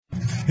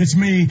It's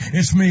me.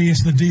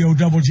 It's the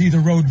D-O-double-G,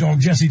 the road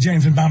dog, Jesse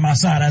James, and by my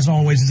side, as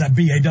always, is that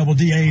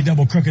B-A-double-D-A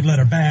double crooked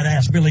letter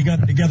badass Billy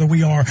Gunn. Together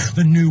we are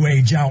the New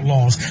Age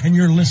Outlaws, and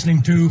you're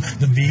listening to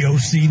the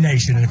VOC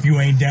Nation. And if you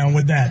ain't down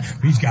with that,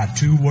 he's got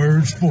 2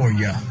 words for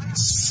you.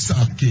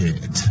 Suck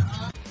it.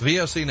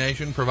 VOC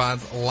Nation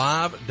provides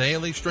live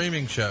daily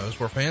streaming shows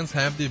where fans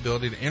have the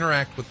ability to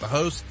interact with the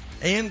hosts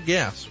and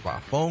guests by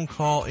phone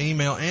call,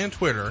 email, and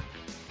Twitter.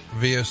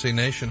 VOC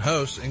Nation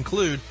hosts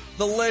include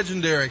the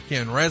legendary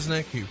Ken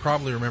Resnick, who you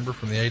probably remember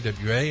from the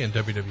AWA and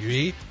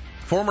WWE,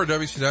 former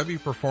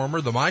WCW performer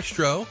The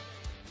Maestro,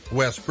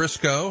 Wes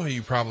Briscoe, who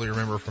you probably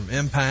remember from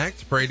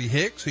Impact, Brady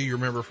Hicks, who you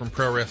remember from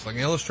Pro Wrestling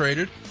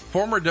Illustrated,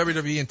 former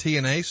WWE and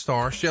TNA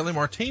star Shelly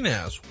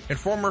Martinez, and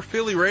former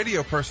Philly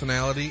radio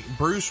personality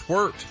Bruce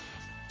Wirt.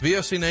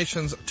 VOC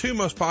Nation's 2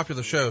 most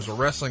popular shows are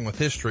Wrestling with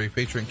History,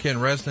 featuring Ken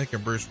Resnick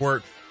and Bruce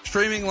Wirt,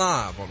 streaming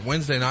live on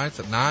Wednesday nights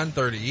at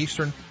 9:30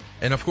 Eastern,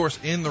 and of course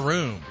In the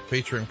Room,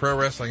 featuring Pro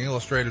Wrestling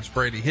Illustrated's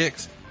Brady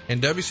Hicks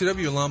and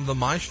WCW alum The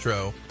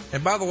Maestro.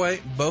 And by the way,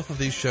 both of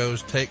these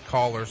shows take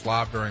callers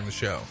live during the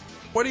show.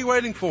 What are you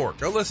waiting for?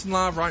 Go listen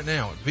live right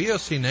now at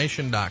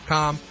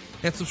VOCNation.com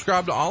and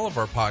subscribe to all of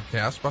our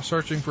podcasts by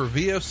searching for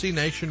VOC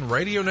Nation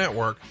Radio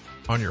Network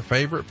on your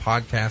favorite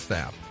podcast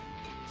app.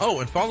 Oh,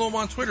 and follow them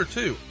on Twitter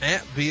too,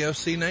 at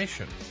VOC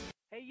Nation.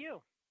 Hey,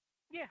 you.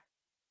 Yeah,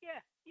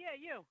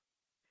 you.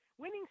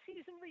 Winning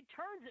season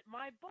returns at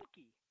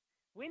MyBookie.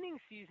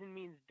 Winning season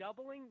means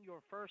doubling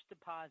your first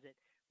deposit.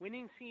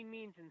 Winning season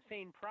means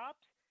insane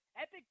props,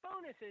 epic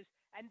bonuses,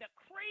 and the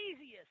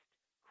craziest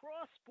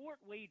cross-sport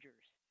wagers.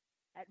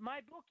 At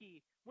MyBookie,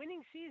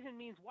 winning season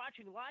means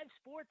watching live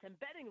sports and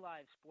betting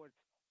live sports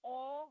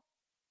all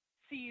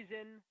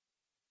season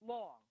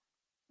long.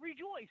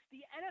 Rejoice,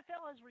 the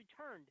NFL has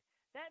returned.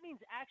 That means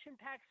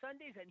action-packed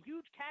Sundays and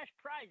huge cash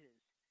prizes.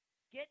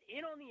 Get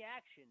in on the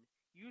action.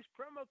 Use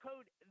promo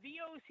code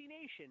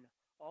VOCNation,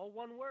 all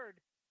one word,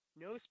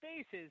 no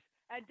spaces,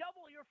 and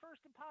double your first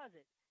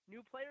deposit.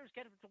 New players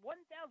get up to $1,000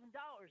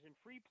 in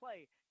free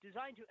play,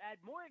 designed to add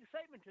more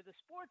excitement to the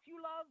sports you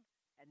love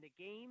and the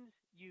games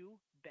you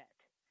bet.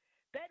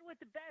 Bet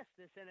with the best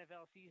this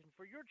NFL season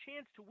for your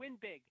chance to win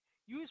big.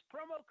 Use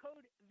promo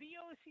code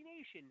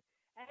VOCNation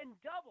and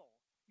double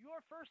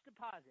your first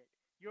deposit.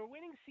 Your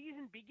winning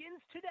season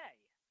begins today,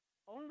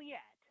 only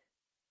at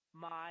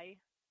MyBookie.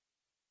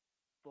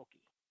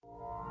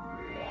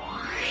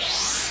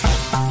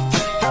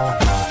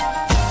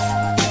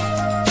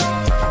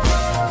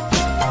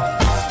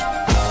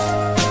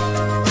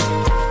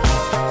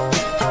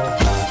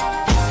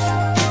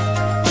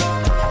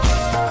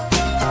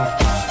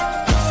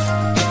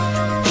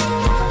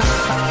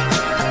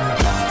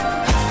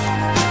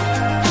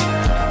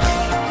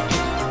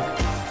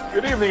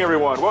 Good evening,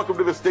 everyone. Welcome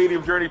to the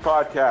Stadium Journey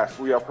podcast.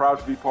 We are proud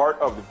to be part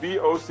of the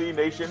VOC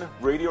Nation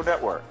Radio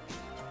Network.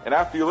 And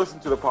after you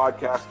listen to the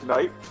podcast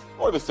tonight,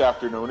 or this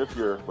afternoon if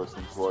you're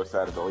listening to us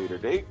at a later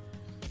date,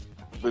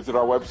 visit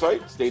our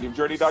website,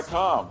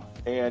 stadiumjourney.com.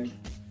 And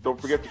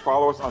don't forget to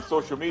follow us on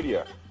social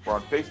media. We're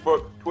on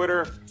Facebook,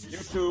 Twitter,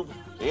 YouTube,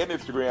 and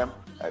Instagram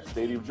at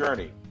Stadium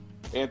Journey.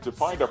 And to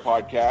find our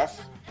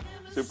podcast,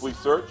 simply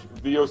search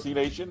VOC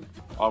Nation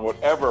on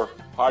whatever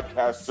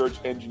podcast search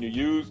engine you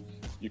use.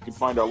 You can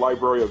find our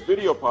library of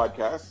video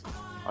podcasts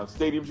on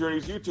Stadium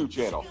Journey's YouTube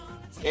channel.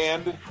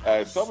 And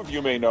as some of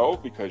you may know,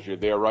 because you're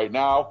there right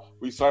now,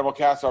 we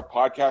simulcast our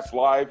podcast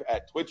live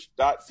at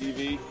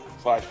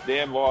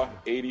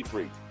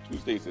twitch.tv/danlaw83,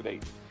 Tuesdays at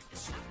 8.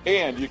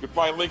 And you can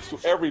find links to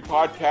every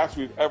podcast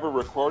we've ever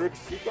recorded.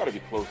 We've got to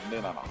be closing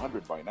in on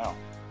 100 by now.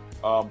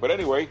 But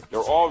anyway, they're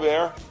all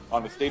there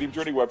on the Stadium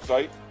Journey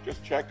website.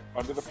 Just check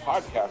under the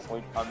podcast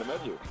link on the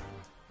menu.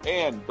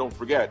 And don't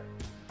forget,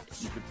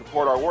 you can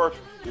support our work,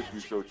 if you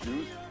so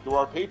choose, through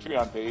our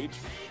Patreon page.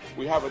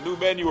 We have a new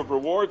menu of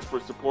rewards for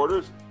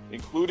supporters,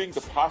 including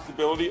the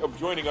possibility of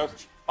joining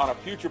us on a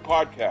future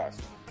podcast.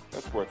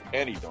 That's worth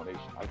any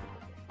donation, I think.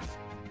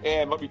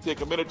 And let me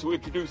take a minute to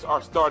introduce our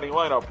starting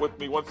lineup. With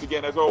me once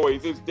again, as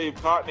always, is Dave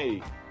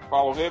Cotney.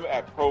 Follow him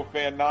at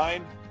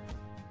ProFan9.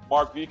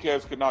 Mark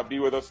Viquez could not be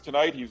with us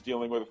tonight. He's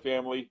dealing with a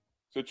family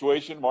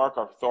situation. Mark,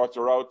 our thoughts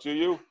are out to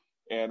you,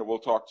 and we'll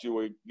talk to you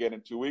again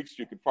in 2 weeks.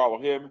 You can follow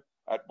him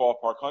at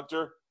Ballpark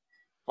Hunter.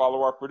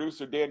 Follow our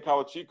producer, Dan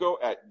Calachico,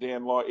 at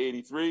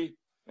DanLaw83,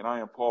 and I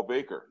am Paul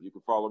Baker. You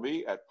can follow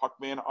me at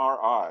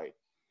PuckmanRI.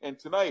 And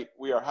tonight,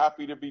 we are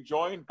happy to be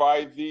joined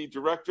by the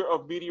Director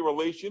of Media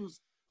Relations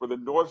for the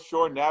North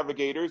Shore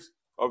Navigators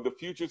of the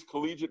Futures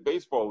Collegiate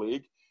Baseball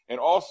League, and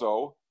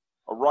also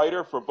a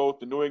writer for both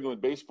the New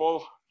England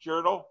Baseball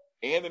Journal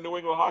and the New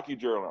England Hockey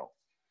Journal.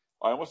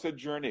 I almost said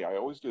Journey. I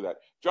always do that.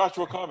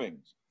 Joshua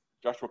Cummins,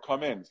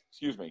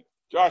 excuse me.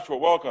 Joshua,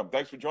 welcome.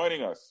 Thanks for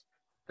joining us.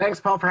 Thanks,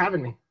 Paul, for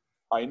having me.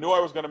 I knew I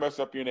was going to mess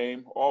up your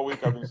name. All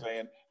week I've been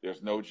saying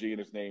there's no G in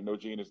his name, But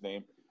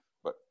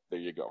there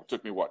you go. It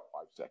took me, 5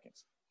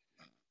 seconds.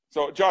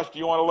 So, Josh, do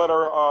you want to let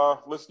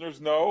our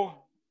listeners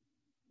know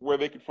where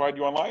they can find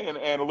you online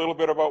and a little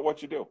bit about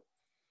what you do?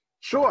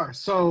 Sure.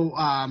 So,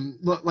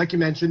 like you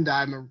mentioned,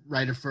 I'm a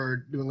writer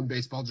for New England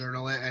Baseball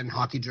Journal and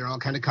Hockey Journal,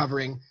 kind of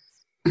covering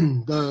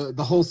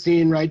the whole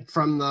scene, right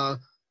from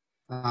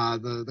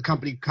the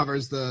company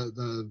covers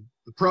the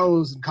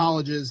pros and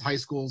colleges, high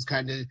schools,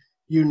 kind of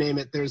you name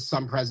it. There's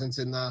some presence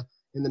in the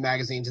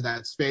magazine to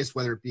that space,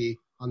 whether it be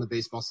on the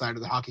baseball side or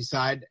the hockey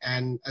side,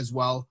 and as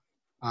well,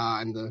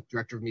 I'm the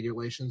director of media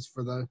relations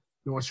for the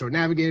North Shore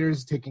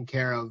Navigators, taking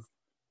care of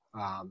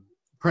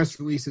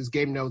press releases,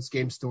 game notes,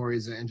 game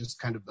stories, and just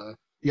kind of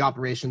the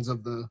operations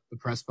of the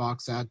press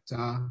box at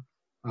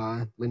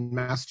Lynn,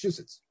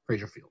 Massachusetts,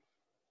 Fraser Field.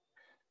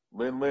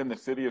 Lynn, the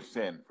city of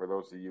sin, for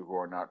those of you who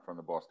are not from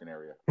the Boston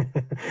area.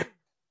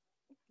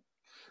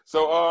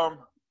 So,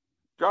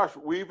 Josh,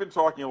 we've been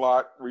talking a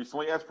lot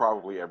recently, as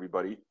probably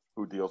everybody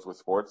who deals with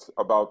sports,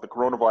 about the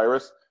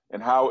coronavirus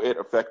and how it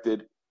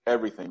affected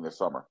everything this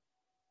summer.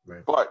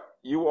 Right. But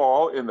you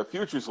all in the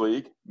Futures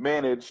League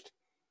managed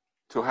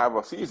to have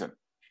a season.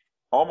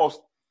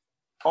 Almost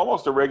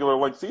a regular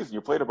length season.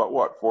 You played about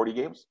 40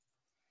 games?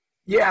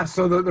 Yeah,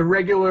 so the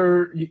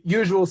regular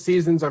usual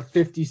seasons are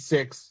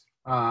 56.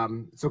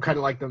 So kind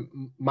of like the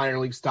minor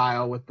league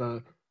style with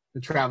the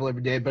travel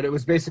every day, but it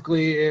was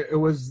basically it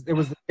was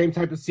the same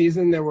type of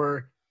season. There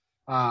were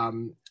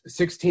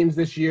 6 teams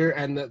this year,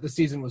 and the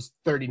season was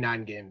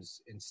 39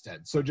 games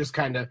instead. So just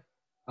kind of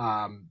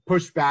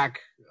pushed back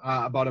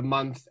about a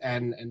month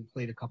and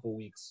played a couple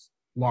weeks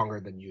longer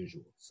than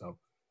usual. So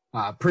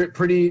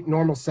pretty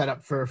normal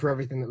setup for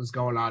everything that was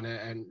going on,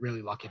 and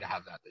really lucky to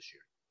have that this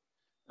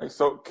year.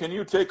 So can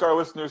you take our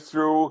listeners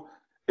through,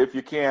 if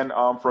you can,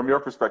 from your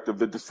perspective,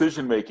 the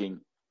decision-making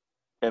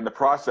and the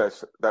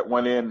process that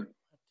went in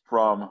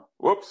from,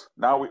 whoops,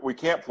 now we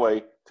can't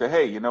play, to,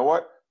 hey, you know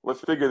what?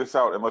 Let's figure this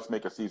out and let's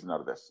make a season out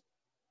of this.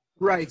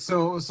 Right.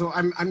 So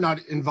I'm not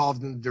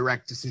involved in the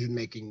direct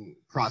decision-making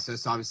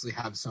process. Obviously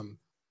have some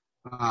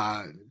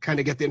kind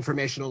of get the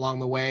information along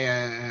the way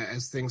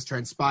as things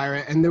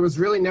transpire. And there was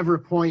really never a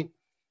point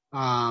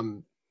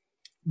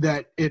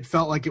that it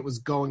felt like it was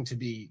going to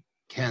be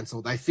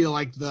canceled. I feel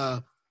like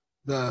the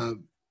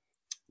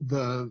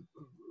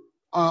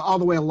all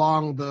the way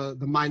along, the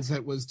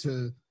mindset was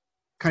to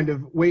kind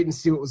of wait and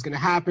see what was going to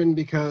happen,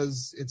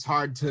 because it's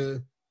hard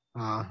to,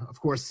 of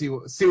course, see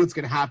what's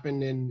going to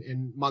happen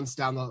in months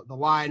down the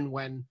line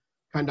when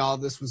kind of all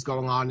this was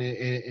going on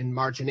in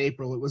March and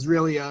April. It was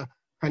really a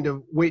kind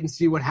of wait and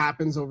see what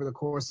happens over the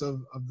course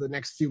of the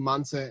next few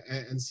months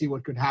and see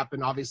what could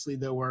happen. Obviously,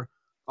 there were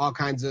all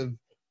kinds of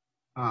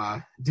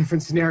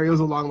different scenarios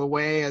along the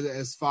way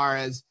as far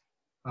as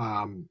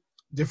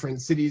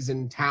different cities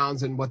and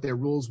towns and what their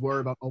rules were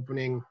about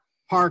opening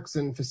parks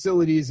and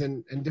facilities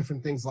and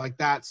different things like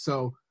that.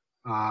 So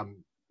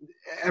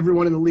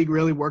everyone in the league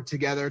really worked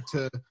together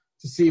to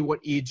see what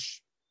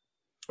each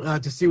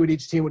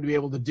team would be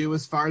able to do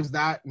as far as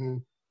that,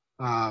 and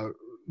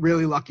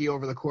really lucky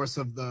over the course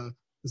of the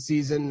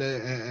season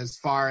as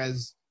far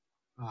as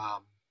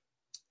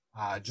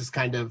just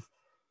kind of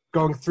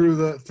going through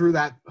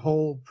that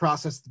whole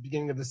process at the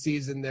beginning of the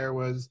season. There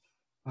was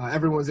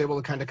everyone was able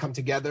to kind of come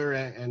together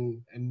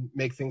and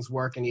make things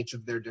work in each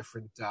of their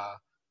different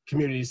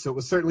communities. So it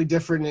was certainly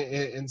different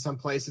in some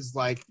places,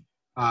 like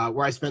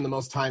where I spend the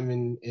most time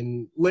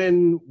in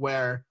Lynn,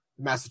 where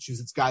the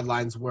Massachusetts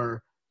guidelines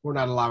were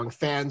not allowing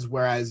fans,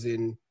 whereas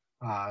in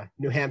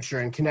New Hampshire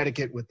and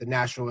Connecticut with the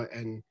Nashua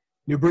and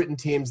New Britain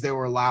teams, they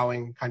were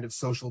allowing kind of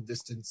social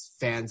distance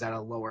fans at a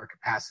lower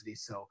capacity.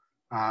 So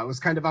it was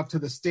kind of up to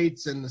the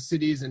states and the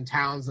cities and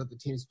towns that the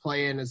teams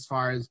play in as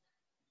far as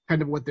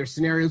kind of what their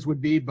scenarios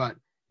would be. But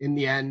in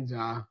the end,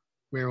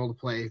 we were able to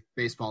play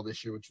baseball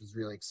this year, which was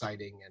really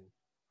exciting and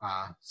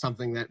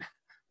something that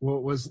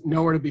was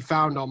nowhere to be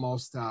found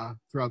almost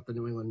throughout the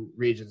New England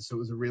region. So it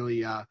was a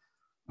really, it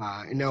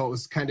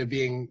was kind of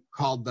being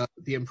called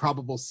the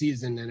improbable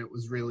season, and it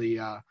was really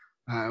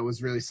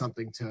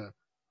something to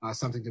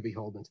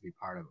behold and to be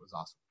part of. It was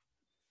awesome.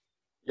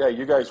 Yeah,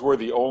 you guys were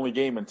the only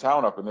game in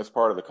town up in this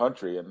part of the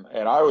country, and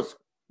I was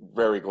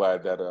very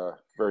glad that,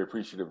 very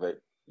appreciative that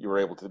you were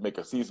able to make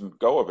a season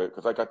go of it,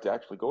 because I got to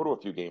actually go to a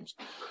few games.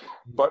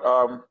 But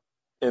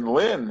in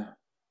Lynn,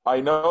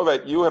 I know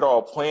that you had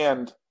all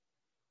planned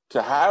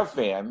to have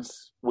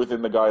fans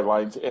within the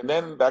guidelines, and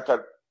then that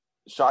got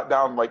shot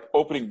down like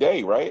opening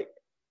day, right?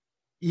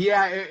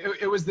 Yeah,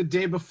 it was the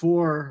day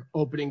before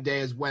opening day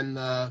is when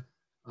the,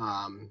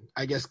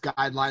 I guess,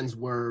 guidelines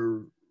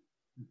were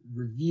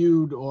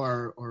reviewed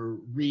or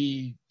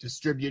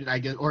redistributed, I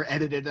guess, or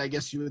edited, I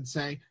guess you would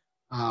say.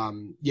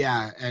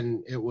 Yeah,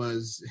 and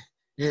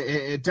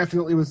it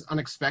definitely was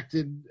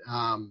unexpected.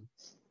 The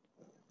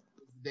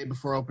day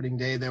before opening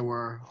day, there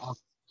were all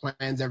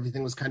plans.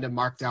 Everything was kind of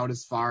marked out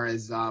as far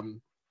as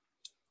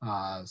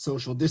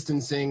social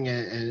distancing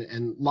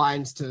and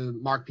lines to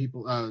mark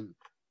people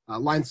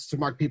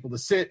to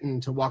sit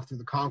and to walk through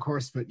the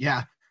concourse. But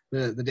yeah,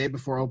 the day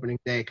before opening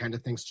day, kind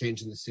of things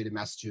changed in the state of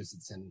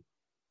Massachusetts, and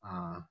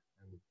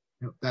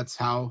that's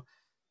how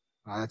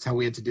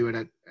we had to do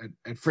it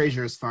at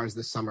Fraser as far as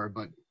this summer.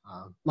 But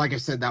like I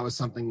said, that was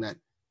something that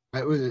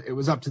it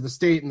was up to the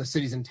state and the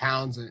cities and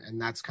towns, and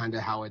that's kind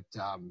of how it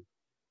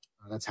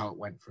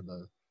went for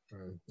the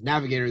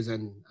Navigators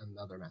and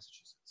other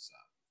Massachusetts.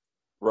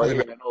 Right.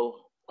 And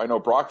I know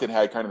Brockton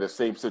had kind of the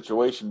same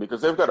situation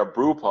because they've got a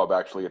brew pub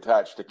actually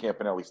attached to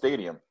Campanelli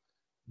Stadium.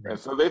 Right. And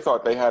so they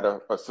thought they had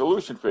a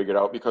solution figured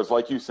out because,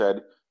 like you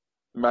said,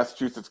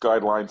 Massachusetts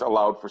guidelines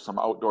allowed for some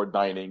outdoor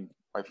dining,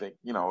 I think,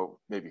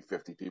 maybe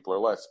 50 people or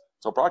less.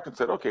 So Brockton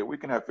said, okay, we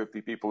can have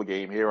 50 people a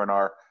game here in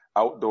our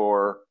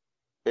outdoor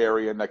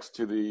area next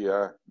to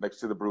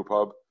the brew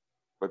pub.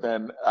 But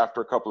then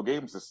after a couple of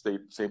games, the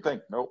same thing.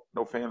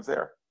 No fans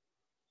there.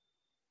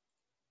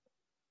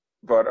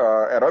 But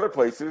at other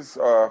places,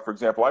 for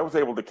example, I was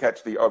able to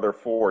catch the other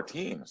 4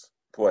 teams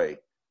play.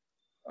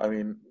 I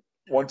mean,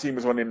 one team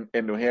was in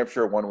New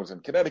Hampshire, one was in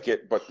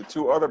Connecticut, but the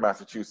 2 other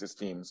Massachusetts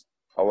teams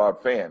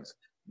allowed fans.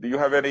 Do you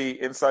have any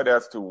insight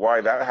as to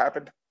why that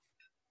happened?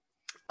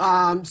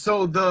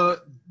 So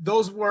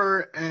those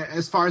were,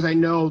 as far as I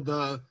know,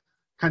 the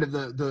kind of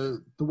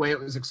the way it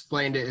was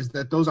explained is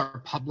that those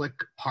are public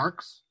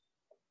parks.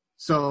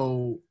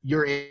 So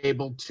you're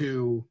able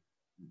to,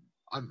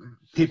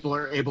 people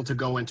are able to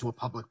go into a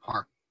public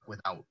park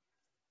without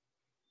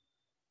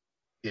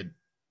it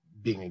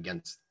being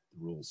against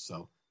the rules.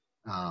 So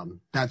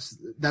that's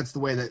the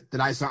way that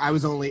I saw. I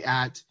was only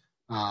at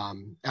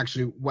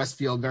actually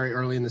Westfield very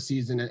early in the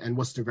season and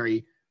Worcester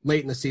very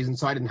late in the season,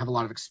 so I didn't have a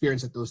lot of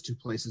experience at those 2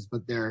 places,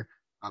 but they're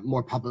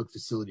more public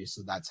facilities,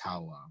 so that's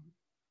how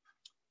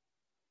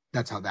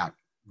that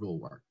rule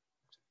worked.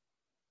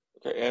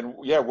 Okay, and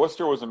yeah,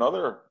 Worcester was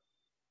another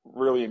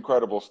really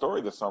incredible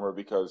story this summer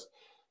because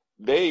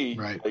they,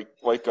 right.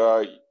 like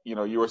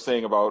you were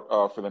saying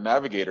about for the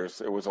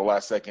Navigators, it was a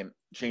last-second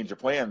change of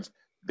plans.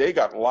 They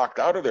got locked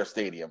out of their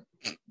stadium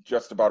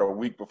just about a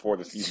week before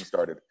the season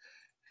started.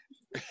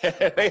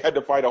 They had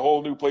to find a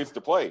whole new place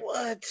to play.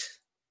 What?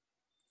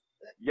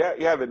 Yeah.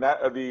 The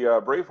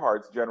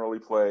Bravehearts generally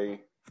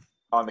play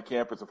on the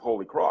campus of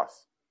Holy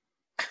Cross.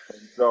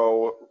 And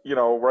so,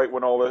 right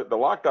when all the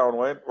lockdown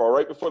went, or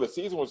right before the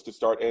season was to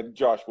start, and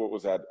Josh, what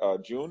was that,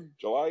 June,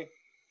 July?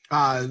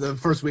 The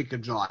first week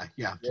of July.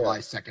 Yeah, July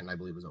 2nd, I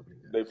believe, was opening.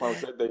 They finally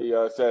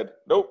said,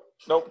 nope,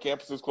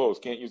 campus is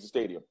closed, can't use the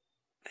stadium.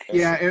 And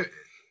yeah,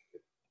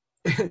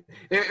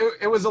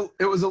 it was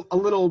a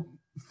little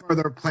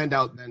further planned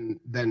out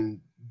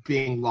than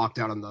being locked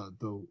out on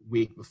the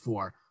week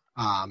before.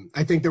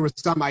 I think there was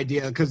some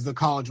idea because the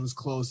college was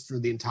closed through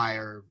the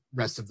entire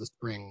rest of the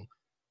spring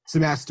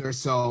semester.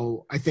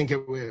 So I think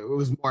it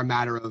was more a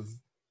matter of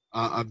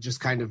just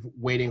kind of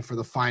waiting for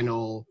the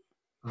final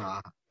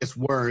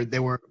word. They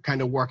were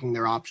kind of working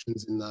their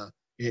options in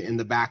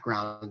the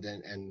background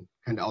and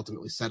kind of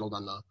ultimately settled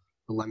on the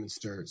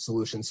Leominster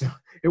solution. So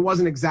it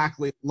wasn't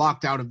exactly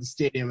locked out of the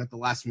stadium at the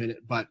last minute,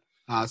 but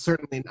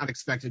certainly an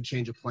unexpected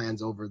change of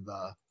plans over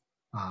the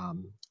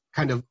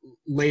kind of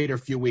later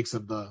few weeks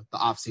of the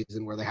off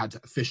season where they had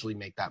to officially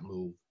make that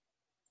move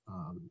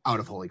out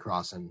of Holy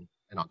Cross and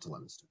out to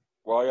Leominster.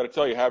 Well, I got to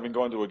tell you, having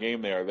gone to a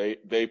game there,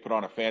 they put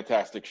on a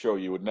fantastic show.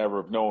 You would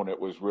never have known it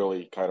was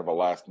really kind of a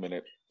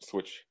last-minute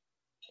switch.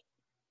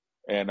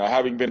 And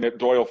having been at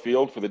Doyle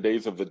Field for the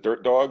days of the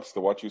Dirt Dogs,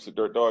 the Wachusett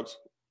Dirt Dogs,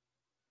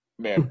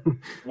 man,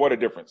 what a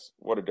difference.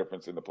 What a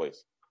difference in the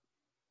place.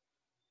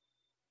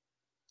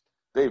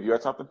 Dave, you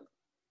had something?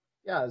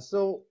 Yeah,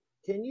 so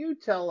can you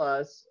tell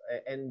us,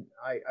 and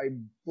I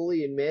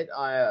fully admit,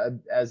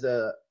 as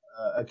a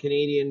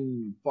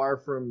Canadian far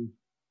from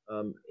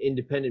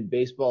independent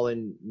baseball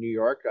in New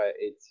York,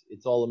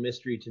 it's all a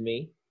mystery to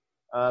me.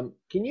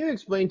 Can you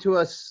explain to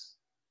us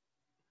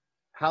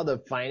how the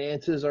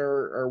finances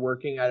are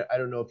working? I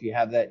don't know if you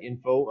have that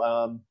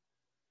info,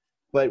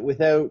 but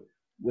without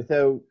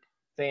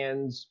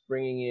fans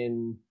bringing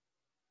in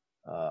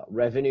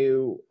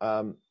revenue,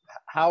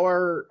 how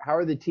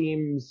are the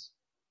teams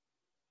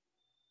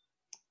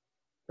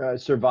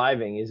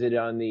surviving? Is it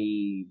on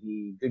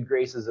the good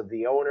graces of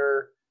the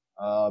owner,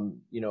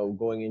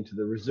 going into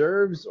the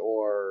reserves,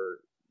 or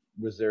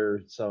was there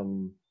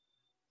some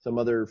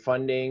other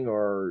funding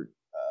or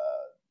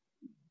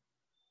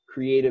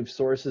creative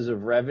sources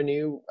of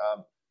revenue?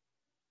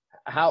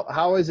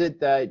 How is it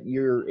that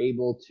you're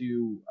able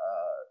to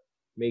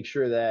make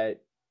sure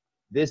that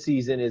this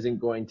season isn't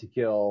going to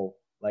kill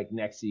like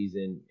next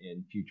season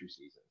and future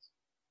seasons?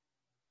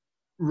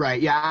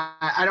 Right. Yeah,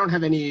 I don't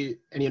have any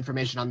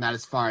information on that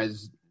as far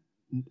as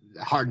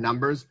hard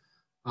numbers.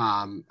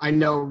 I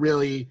know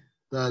really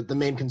the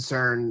main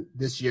concern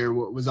this year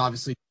was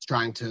obviously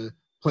trying to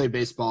play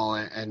baseball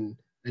and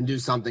do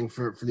something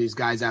for these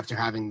guys after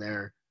having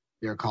their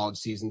college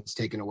seasons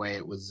taken away.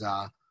 It was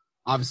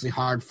obviously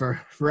hard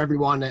for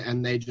everyone,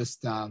 and they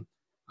just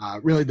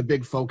really the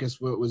big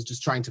focus was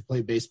just trying to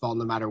play baseball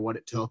no matter what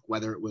it took,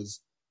 whether it was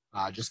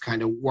just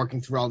kind of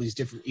working through all these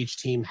different, each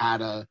team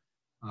had a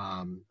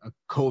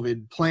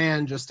COVID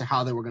plan just to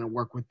how they were going to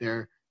work with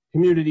their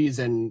communities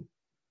and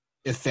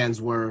if fans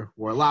were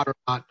allowed or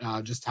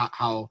not, just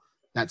how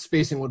that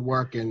spacing would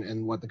work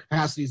and what the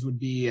capacities would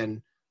be,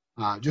 and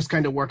just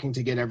kind of working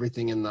to get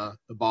everything in the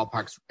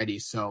ballparks ready.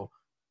 So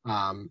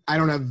I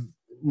don't have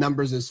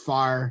numbers as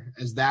far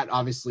as that.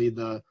 Obviously,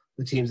 the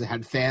teams that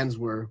had fans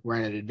were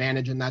at an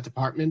advantage in that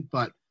department,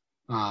 but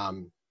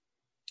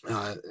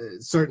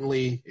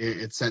certainly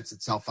it sets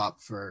itself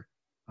up for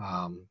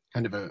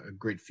kind of a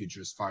great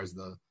future as far as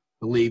the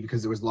league,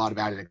 because there was a lot of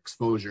added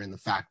exposure in the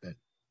fact that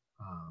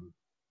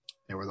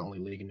they were the only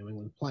league in New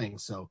England playing.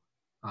 So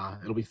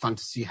it'll be fun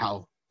to see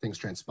how things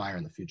transpire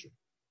in the future.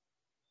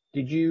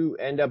 Did you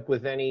end up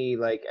with any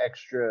like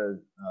extra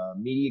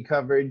media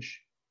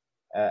coverage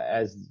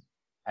as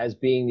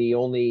being the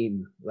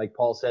only, like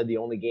Paul said, the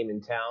only game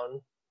in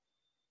town?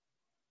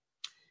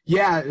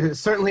 Yeah,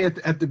 certainly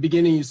at the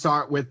beginning you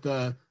saw it with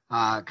the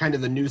kind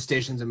of the news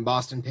stations in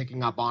Boston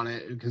picking up on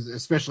it, because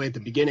especially at the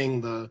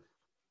beginning, the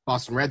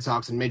Boston Red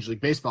Sox and Major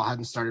League Baseball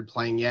hadn't started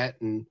playing yet,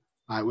 and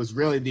it was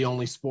really the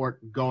only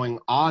sport going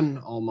on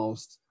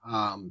almost.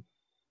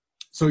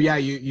 So yeah,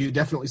 you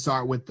definitely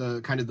saw it with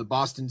the kind of the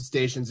Boston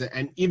stations,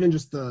 and even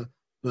just the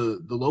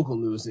local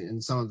news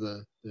in some of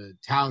the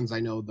towns. I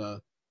know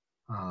the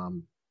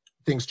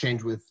things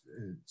changed with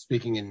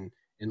speaking in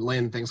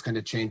Lynn, things kind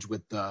of changed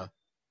with the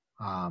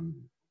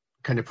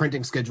kind of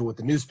printing schedule with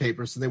the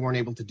newspaper, so they weren't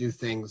able to do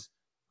things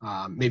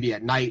maybe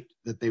at night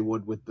that they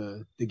would with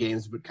the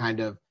games, but kind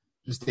of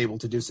just able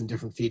to do some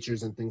different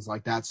features and things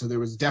like that. So there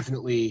was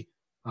definitely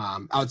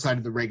outside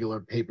of the regular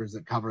papers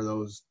that cover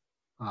those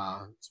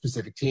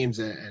specific teams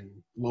and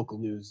local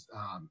news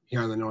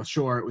here on the North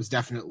Shore, it was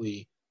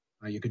definitely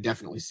you could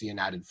definitely see an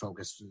added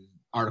focus,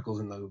 articles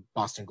in the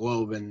Boston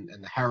Globe and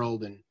the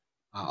Herald and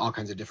all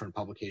kinds of different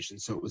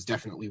publications. So it was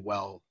definitely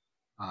well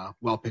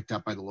picked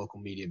up by the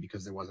local media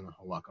because there wasn't a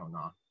whole lot going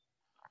on.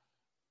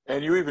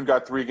 And you even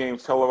got 3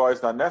 games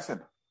televised on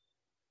NESN.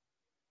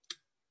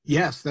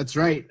 Yes, that's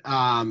right.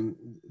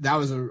 That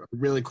was a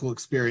really cool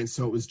experience.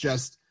 So it was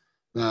just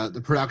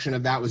the production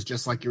of that was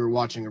just like you were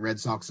watching a Red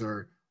Sox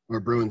or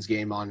Bruins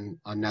game on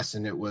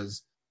NESN. It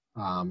was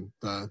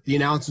the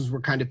announcers were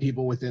kind of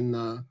people within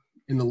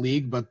in the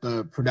league, but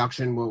the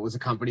production was a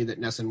company that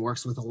NESN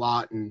works with a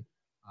lot, and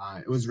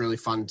it was really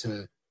fun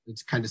to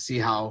kind of see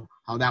how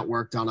that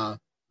worked on a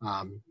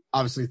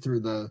obviously through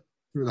the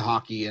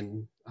hockey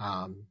and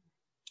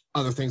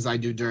other things I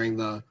do during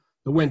the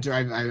winter.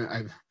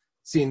 I've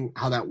seen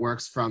how that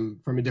works from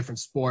a different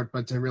sport,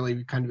 but to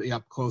really kind of be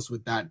up close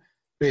with that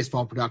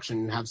baseball production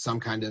and have some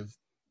kind of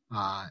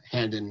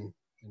hand in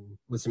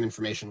with some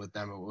information with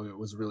them, it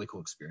was a really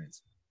cool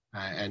experience.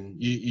 And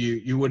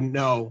you wouldn't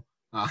know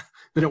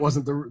that it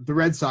wasn't the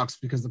Red Sox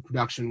because the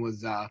production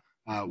was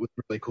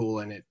really cool,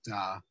 and it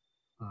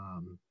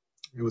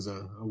was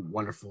a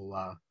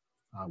wonderful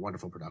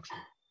production.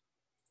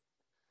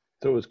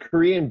 So it was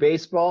Korean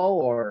baseball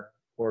or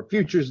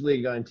Futures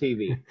League on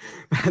TV.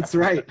 That's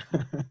right.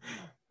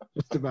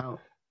 Just about.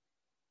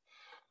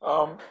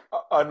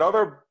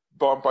 Another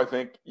bump I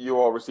think you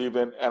all received,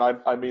 and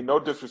I mean no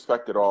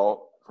disrespect at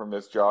all from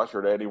this, Josh,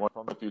 or to anyone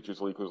from the Futures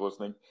League who's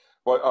listening,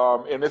 but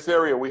in this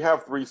area we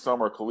have 3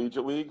 summer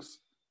collegiate leagues,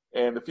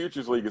 and the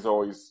Futures League has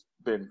always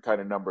been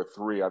kind of number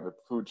 3 on the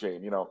food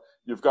chain.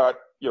 You've got,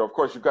 of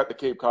course, you've got the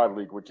Cape Cod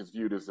League, which is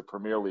viewed as the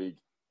premier league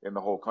in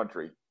the whole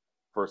country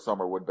for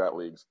summer wood bat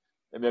leagues.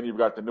 And then you've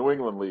got the New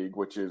England League,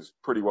 which is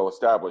pretty well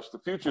established. The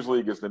Futures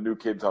League is the new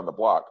kids on the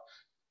block.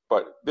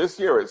 But this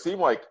year, it seemed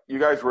like you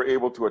guys were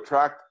able to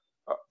attract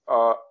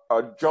a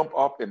jump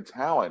up in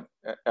talent.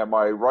 Am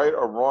I right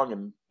or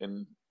wrong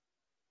in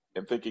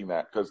thinking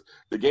that? Because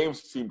the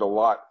games seemed a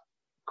lot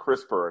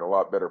crisper and a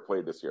lot better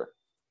played this year.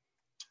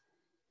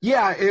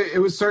 Yeah,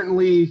 it was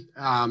certainly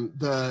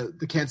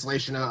the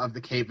cancellation of the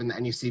Cape and the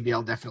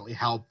NUCBL definitely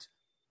helped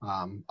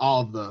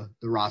all of the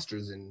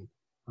rosters and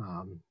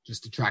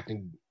just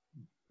attracting.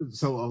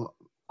 So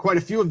quite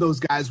a few of those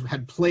guys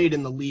had played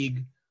in the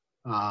league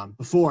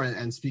before,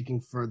 and speaking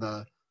for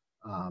the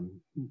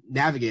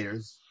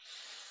Navigators,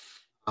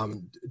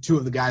 2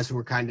 of the guys who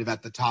were kind of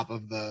at the top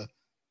of the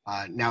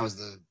now as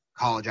the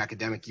college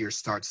academic year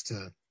starts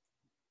to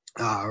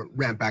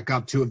ramp back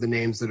up, 2 of the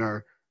names that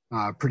are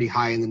pretty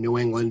high in the New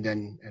England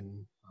and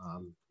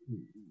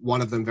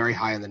one of them very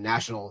high in the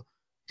national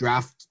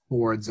draft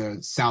boards,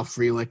 Sal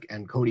Frelick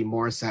and Cody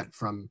Morissette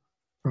from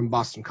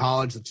Boston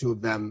College. The 2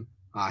 of them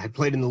had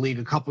played in the league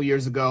a couple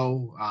years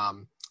ago.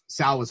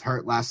 Sal was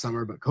hurt last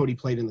summer, but Cody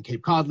played in the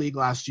Cape Cod League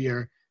last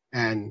year.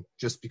 And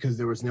just because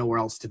there was nowhere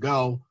else to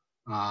go,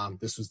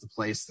 this was the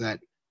place that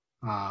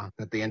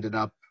they ended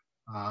up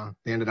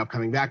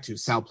coming back to.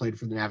 Sal played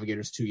for the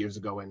Navigators 2 years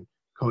ago, and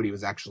Cody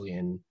was actually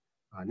in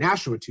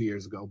Nashua 2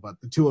 years ago. But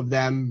the 2 of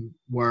them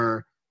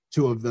were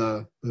 2 of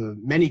the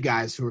many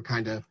guys who were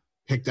kind of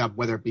picked up,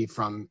 whether it be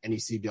from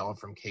NECBL or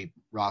from Cape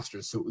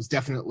rosters. So it was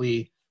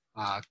definitely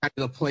kind of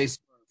the place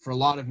for a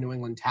lot of New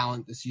England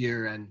talent this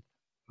year, and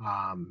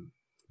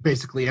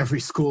basically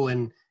every school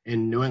in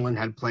New England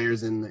had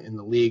players in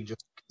the league,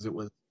 just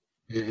because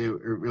it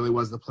really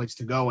was the place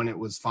to go, and it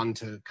was fun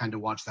to kind of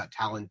watch that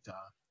talent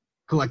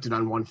collected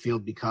on one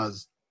field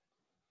because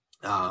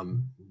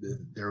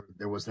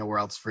there was nowhere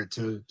else for it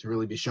to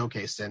really be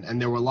showcased,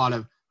 and there were a lot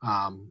of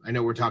I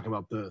know we're talking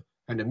about the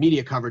kind of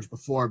media coverage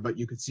before, but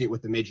you could see it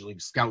with the Major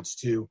League Scouts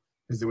too.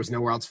 there was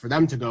nowhere else for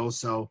them to go.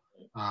 So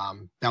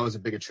that was a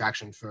big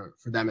attraction for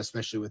them,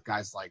 especially with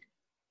guys like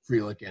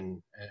Frelick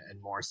and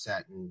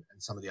Morissette and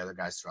some of the other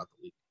guys throughout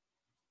the league.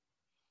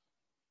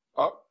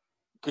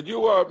 Could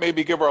you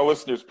maybe give our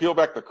listeners, peel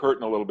back the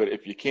curtain a little bit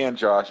if you can,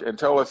 Josh, and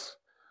tell us,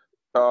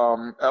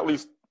 at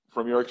least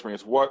from your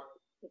experience, what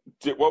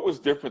was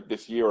different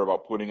this year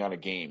about putting on a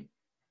game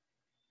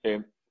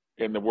in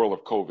the world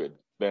of COVID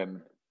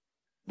than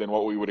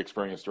what we would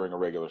experience during a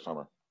regular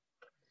summer?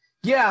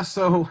 Yeah,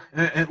 so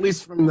at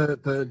least from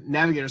the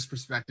Navigators'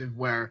 perspective,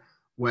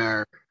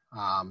 where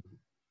I'm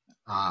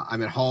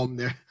at home,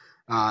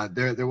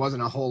 there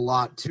wasn't a whole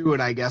lot to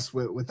it, I guess,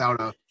 without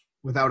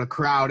a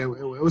crowd. It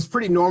was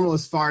pretty normal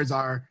as far as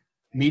our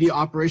media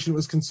operation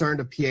was concerned,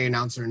 a PA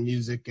announcer and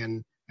music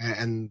and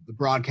the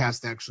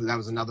broadcast. Actually, that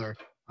was another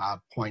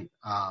point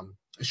I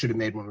should have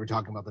made when we were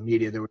talking about the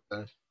media. There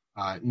was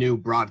a new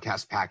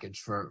broadcast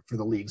package for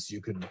the leagues.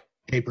 You could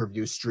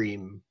pay-per-view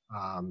stream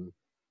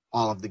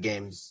all of the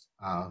games,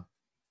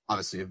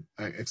 obviously,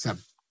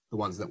 except the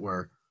ones that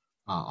were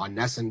on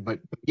NESN. But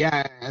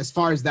yeah, as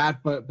far as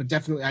that, but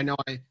definitely, I know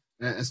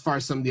as far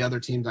as some of the other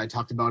teams, I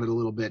talked about it a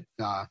little bit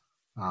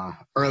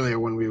earlier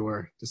when we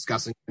were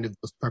discussing kind of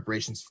those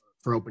preparations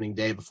for opening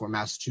day before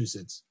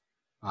Massachusetts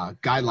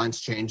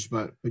guidelines changed.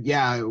 But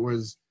yeah, it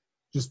was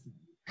just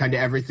kind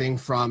of everything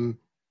from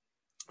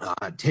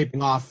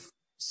taping off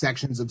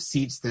sections of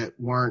seats that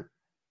weren't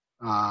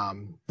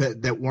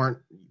that weren't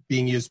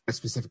being used by a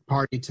specific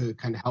party to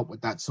kind of help with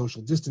that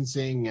social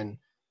distancing, and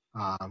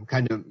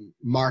kind of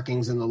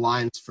markings in the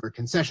lines for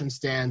concession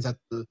stands at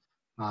the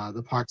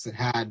parks that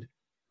had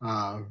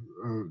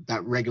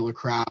that regular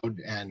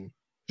crowd, and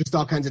just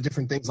all kinds of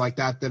different things like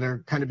that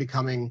are kind of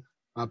becoming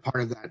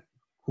part of that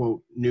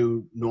quote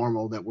new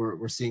normal that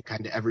we're seeing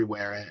kind of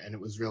everywhere. And it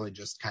was really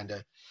just kind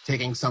of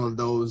taking some of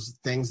those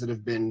things that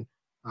have been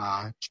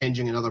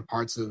changing in other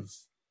parts of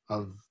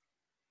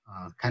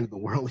kind of the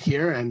world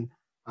here and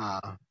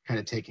kind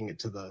of taking it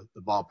to the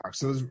ballpark.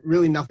 So it was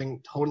really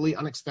nothing totally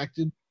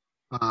unexpected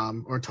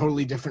or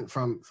totally different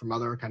from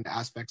other kind of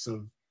aspects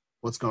of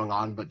what's going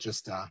on, but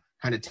just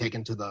kind of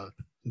taken to the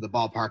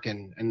ballpark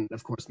and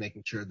of course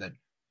making sure that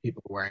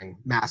people are wearing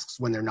masks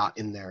when they're not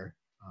in their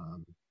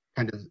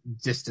kind of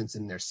distance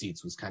in their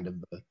seats was kind of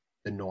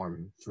the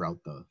norm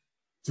throughout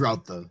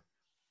the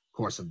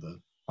course of the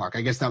park.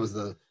 I guess that was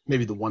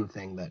maybe the one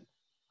thing that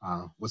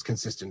was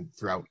consistent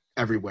throughout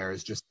everywhere,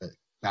 is just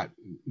that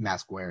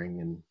mask wearing.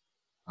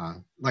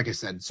 And like I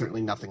said,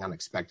 certainly nothing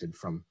unexpected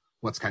from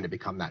what's kind of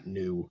become that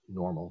new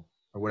normal,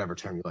 or whatever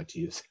term you like to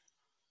use.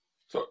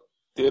 So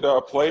did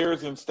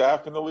players and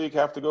staff in the league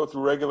have to go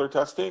through regular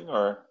testing,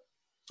 or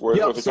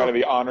was it kind of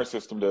the honor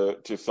system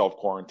to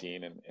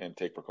self-quarantine and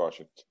take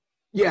precautions?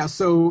 Yeah,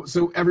 so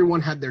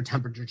everyone had their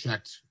temperature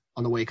checked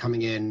on the way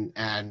coming in,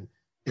 and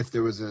if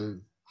there was a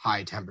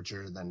high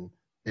temperature, then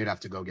they'd have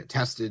to go get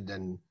tested,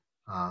 and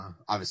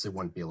obviously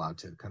wouldn't be allowed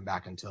to come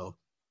back until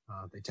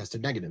they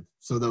tested negative.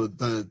 So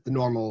the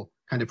normal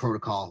kind of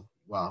protocol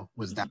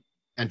was that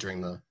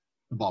entering the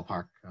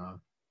ballpark,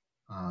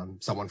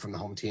 someone from the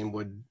home team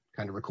would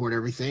kind of record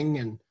everything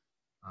and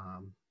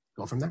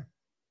go from there.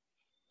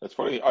 That's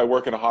funny. I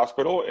work in a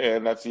hospital,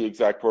 and that's the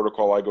exact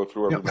protocol I go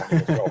through every morning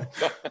as well.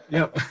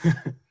 Yep.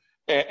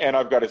 And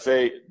I've got to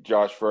say,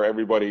 Josh, for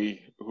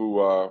everybody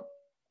who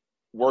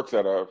works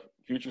at a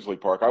Futures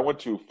League park, I went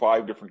to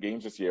 5 different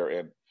games this year,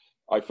 and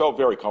I felt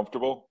very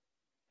comfortable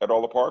at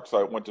all the parks.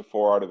 I went to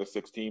 4 out of the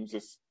 6 teams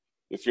this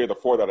year, the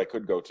 4 that I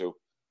could go to.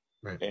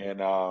 Right.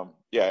 And,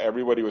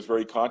 everybody was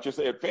very conscious.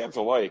 And fans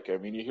alike, I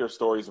mean, you hear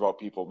stories about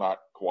people not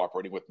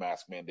cooperating with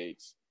mask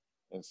mandates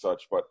and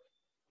such, but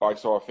I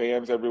saw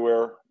fans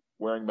everywhere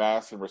wearing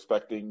masks and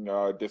respecting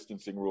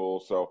distancing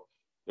rules. So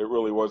it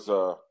really was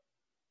a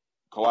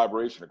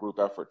collaboration, a group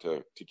effort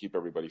to keep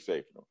everybody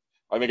safe.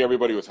 I think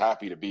everybody was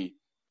happy to be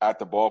at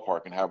the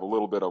ballpark and have a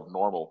little bit of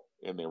normal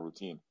in their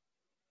routine.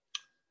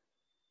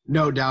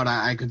 No doubt.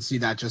 I could see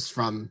that just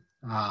from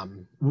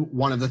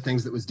one of the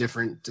things that was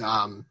different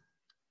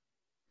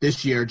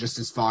this year, just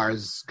as far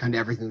as kind of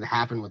everything that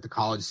happened with the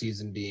college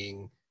season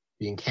being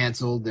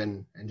canceled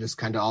and just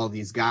kind of all of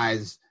these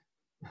guys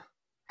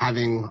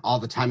having all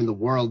the time in the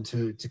world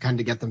to kind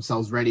of get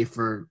themselves ready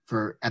for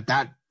at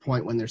that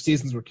point when their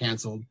seasons were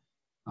canceled.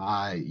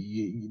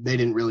 They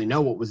didn't really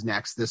know what was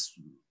next. This,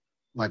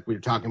 like we were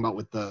talking about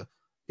with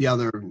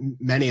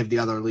many of the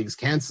other leagues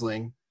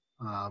canceling,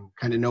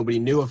 kind of nobody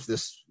knew if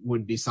this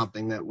would be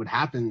something that would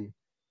happen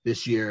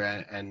this year.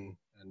 And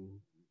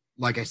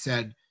like I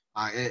said,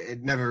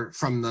 it never,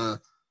 from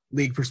the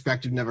league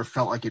perspective, never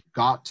felt like it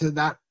got to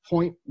that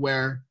point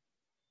where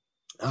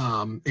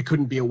it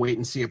couldn't be a wait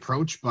and see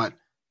approach. But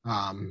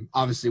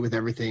obviously with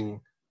everything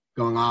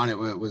going on, it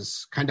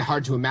was kind of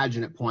hard to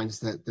imagine at points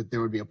that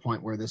there would be a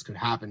point where this could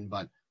happen.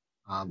 But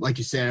like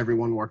you said,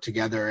 everyone worked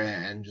together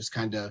and just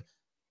kind of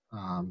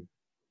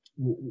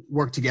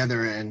worked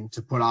together and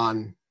to put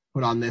on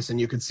this.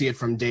 And you could see it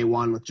from day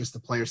one with just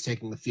the players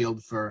taking the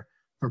field for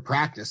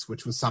practice,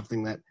 which was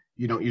something that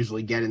you don't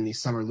usually get in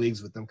these summer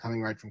leagues with them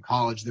coming right from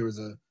college. There was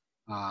a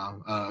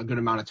good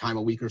amount of time,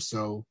 a week or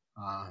so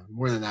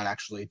more than that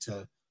actually,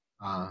 to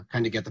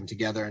kind of get them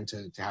together and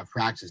to have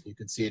practice. You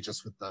could see it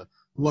just with the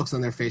looks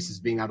on their faces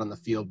being out on the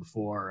field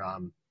before,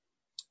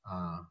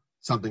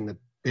 something that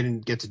they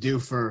didn't get to do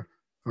for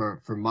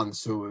months.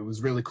 So it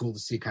was really cool to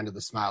see kind of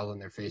the smile on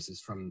their faces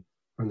from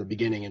the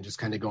beginning and just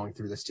kind of going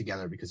through this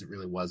together, because it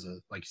really was,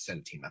 like you said,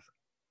 a team effort.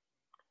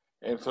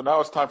 And so now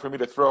it's time for me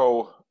to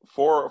throw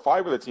 4 or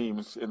 5 of the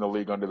teams in the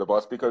league under the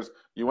bus, because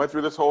you went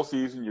through this whole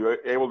season. You were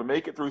able to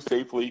make it through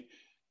safely,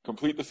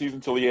 complete the season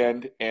till the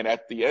end. And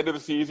at the end of the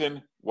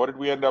season, what did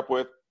we end up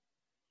with?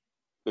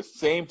 The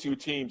same 2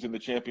 teams in the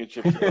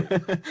championship series.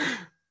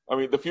 I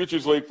mean, the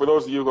Futures League, for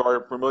those of you who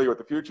are familiar with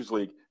the Futures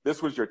League,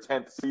 this was your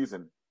 10th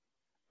season.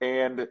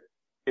 And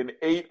in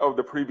 8 of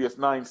the previous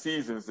 9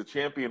 seasons, the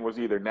champion was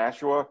either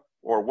Nashua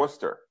or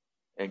Worcester.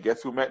 And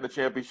guess who met in the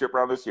championship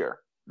round this year?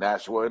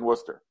 Nashua and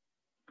Worcester.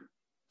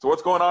 So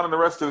what's going on in the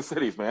rest of the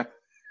cities, man?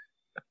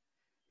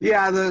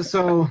 Yeah,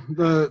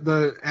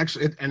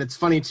 actually, and it's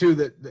funny too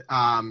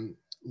that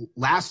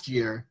last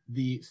year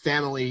the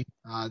family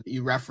that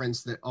you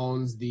referenced that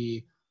owns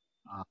the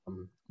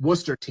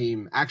Worcester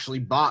team actually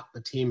bought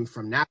the team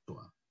from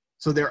Nashua,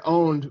 so they're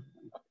owned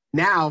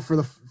now for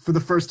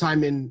the first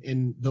time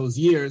in those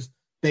years.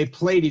 They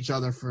played each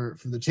other for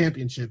the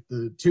championship.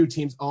 The 2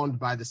 teams owned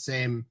by the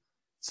same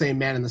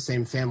man in the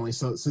same family.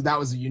 So that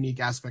was a unique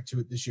aspect to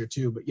it this year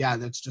too. But yeah,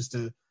 that's just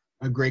a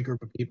great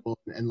group of people.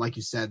 And like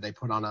you said, they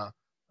put on a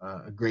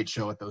great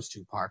show at those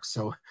 2 parks.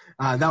 So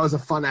that was a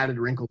fun added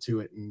wrinkle to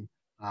it.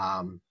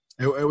 And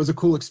it was a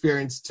cool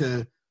experience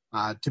to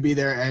be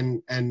there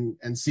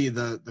and see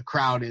the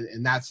crowd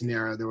in that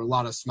scenario. There were a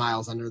lot of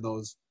smiles under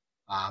those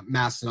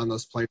masks and on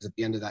those players at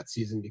the end of that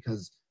season,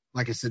 because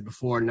like I said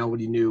before,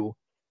 nobody knew,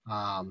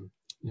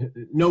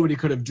 nobody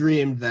could have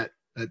dreamed that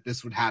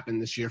this would happen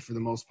this year for the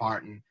most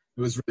part. And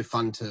it was really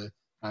fun to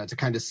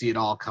kind of see it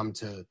all come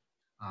to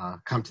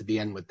the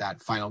end with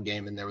that final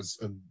game. And there was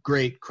a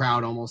great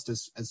crowd, almost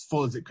as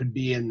full as it could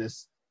be in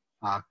this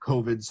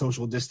COVID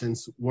social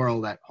distance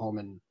world at home.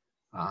 And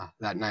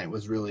that night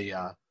was really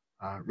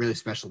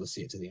special to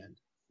see it to the end.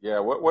 Yeah,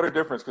 what a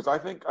difference. Because I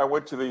think I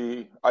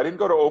didn't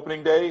go to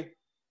opening day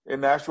in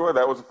Nashua.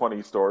 That was a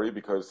funny story,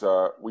 because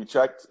we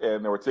checked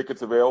and there were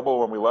tickets available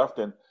when we left.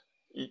 And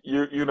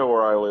you know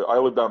where I live. I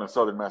live down in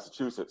southern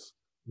Massachusetts.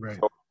 Right.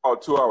 So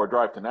about a 2-hour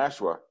drive to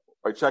Nashua.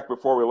 I checked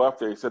before we left.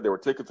 They said there were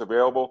tickets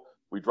available.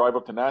 We drive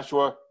up to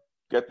Nashua,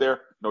 get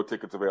there, no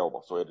tickets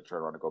available. So I had to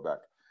turn around and go back.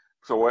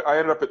 So I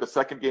ended up at the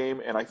second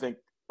game, and I think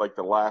like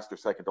the last or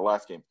second to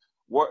last game.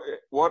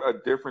 What a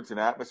difference in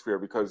atmosphere,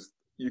 because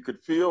you could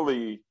feel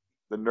the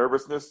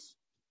nervousness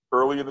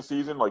early in the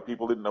season, like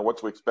people didn't know what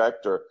to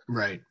expect or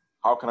right.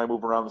 How can I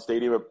move around the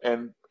stadium.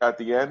 And at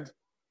the end,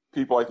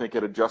 people I think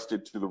had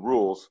adjusted to the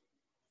rules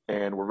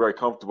and were very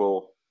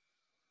comfortable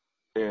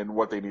in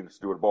what they needed to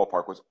do at a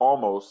ballpark. Was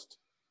almost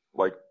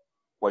like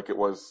it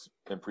was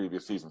in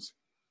previous seasons.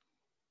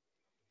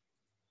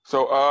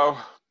 So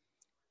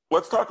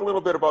let's talk a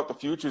little bit about the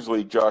Futures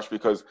League, Josh,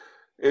 because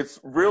it's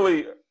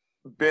really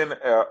been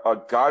a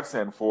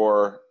godsend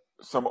for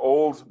some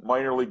old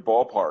minor league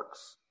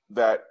ballparks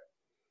that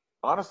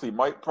honestly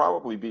might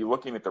probably be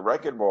looking at the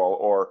wrecking ball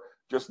or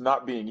just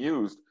not being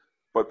used.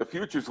 But the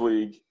Futures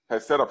League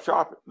has set up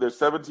shop. There's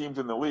 7 teams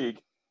in the league,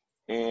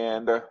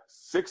 and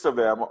 6 of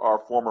them are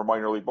former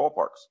minor league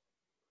ballparks.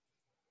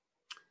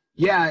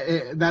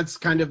 Yeah, that's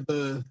kind of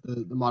the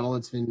model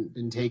that's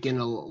been taken.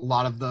 A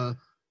lot of the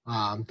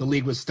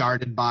league was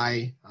started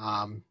by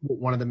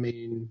one of the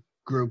main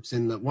groups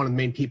one of the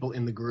main people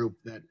in the group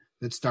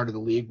that started the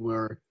league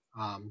were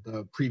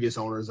the previous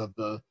owners of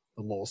the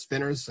Lowell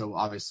Spinners. So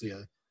obviously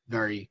a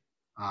very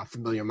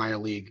familiar minor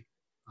league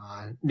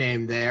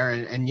name there.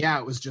 And yeah,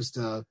 it was just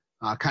a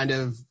kind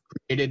of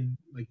created,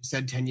 like you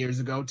said, 10 years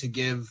ago to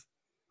give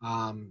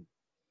a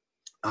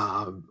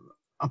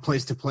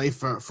place to play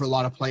for a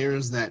lot of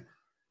players that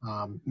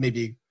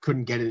maybe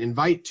couldn't get an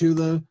invite to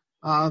the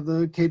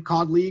Cape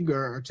Cod League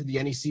or to the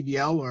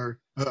NECBL, or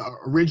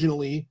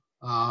originally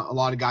a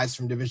lot of guys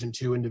from Division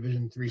II and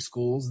Division III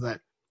schools that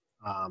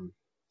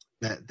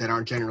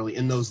aren't generally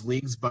in those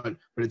leagues, but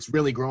it's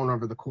really grown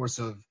over the course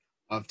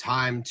of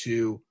time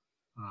to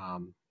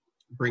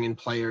bring in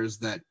players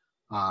that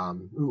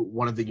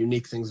one of the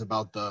unique things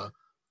about the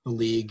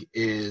league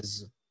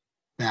is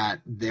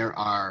that there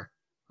are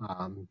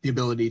the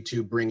ability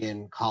to bring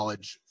in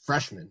college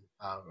freshmen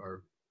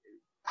or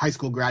high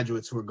school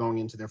graduates who are going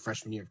into their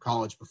freshman year of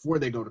college before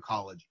they go to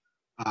college.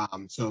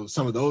 So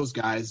some of those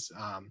guys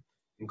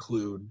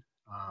include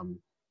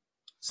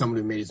someone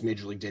who made his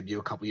major league debut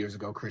a couple years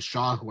ago, Chris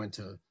Shaw, who went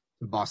to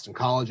Boston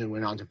College and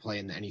went on to play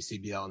in the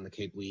NECBL and the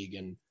Cape League,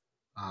 and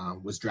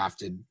was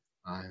drafted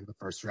in the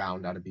first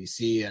round out of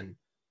BC. And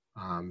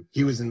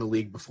he was in the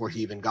league before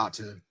he even got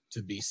to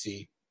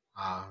BC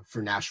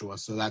for Nashua.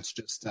 So that's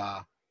just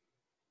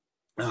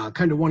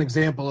kind of one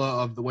example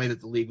of the way that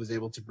the league was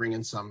able to bring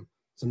in some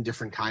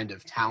different kind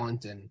of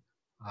talent. And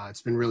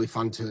it's been really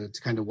fun to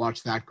kind of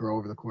watch that grow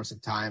over the course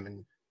of time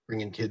and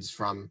bring in kids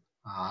from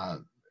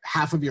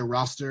half of your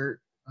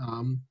roster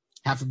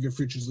half of your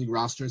Futures League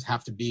rosters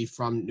have to be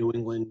from New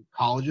England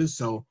colleges.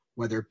 So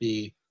whether it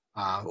be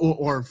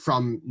or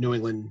from New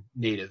England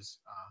natives,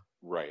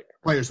 right,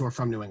 players who are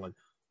from New England.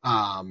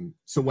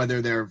 So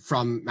whether they're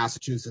from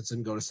Massachusetts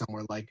and go to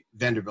somewhere like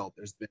Vanderbilt,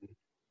 there's been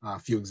a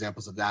few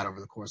examples of that over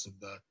the course of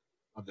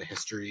the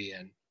history,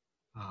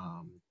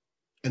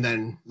 and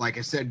then, like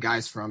I said,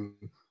 guys from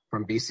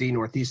BC,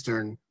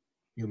 Northeastern,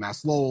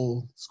 UMass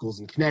Lowell, schools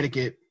in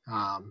Connecticut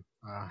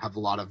have a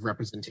lot of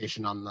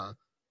representation on the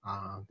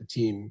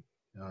team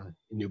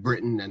in New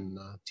Britain and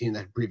the team that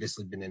had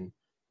previously been in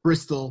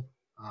Bristol.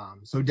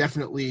 So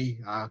definitely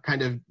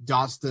kind of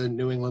dots the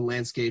New England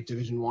landscape,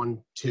 Division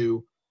I, II,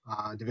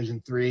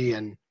 Division III,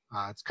 and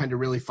it's kind of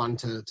really fun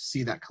to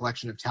see that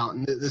collection of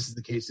talent. And this is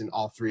the case in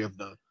all three of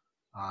the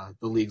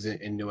leagues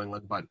in New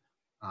England, but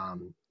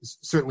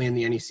certainly in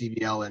the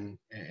NECBL and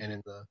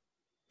in the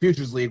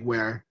Futures League,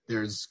 where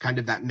there's kind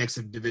of that mix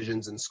of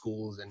divisions and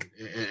schools, and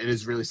it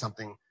is really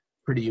something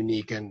pretty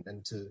unique and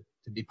to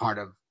be part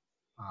of.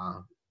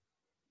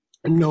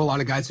 I know a lot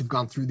of guys who've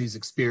gone through these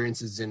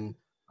experiences in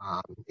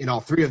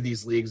all three of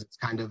these leagues. It's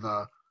kind of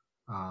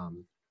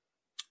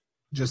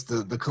just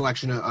the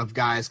collection of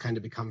guys kind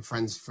of become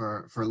friends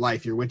for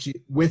life. You're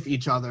with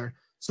each other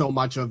so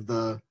much of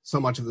the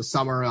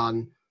summer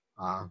on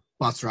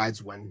bus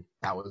rides when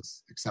that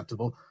was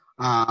acceptable.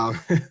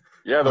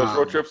 Yeah, those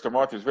road trips to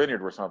Martha's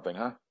Vineyard were something,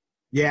 huh?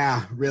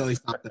 Yeah, really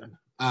something.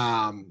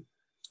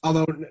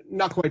 Although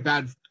not quite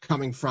bad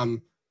coming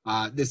from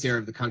this area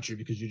of the country,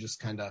 because you just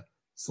kind of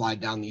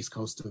slide down the east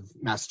coast of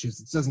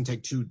Massachusetts. It doesn't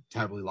take too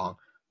terribly long.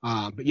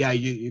 But yeah,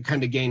 you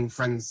kind of gain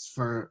friends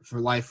for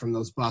life from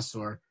those bus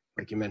or,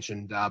 like you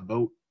mentioned,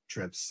 boat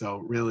trips.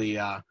 So really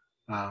a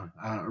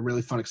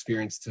really fun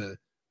experience to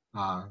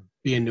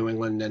be in New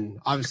England. And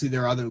obviously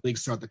there are other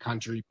leagues throughout the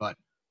country, but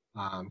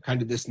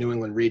kind of this New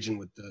England region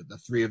with the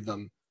three of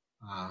them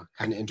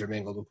kind of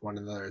intermingled with one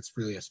another. It's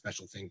really a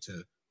special thing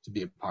to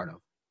be a part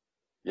of.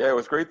 Yeah, it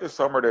was great this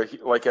summer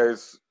to, like,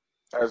 as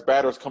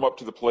batters come up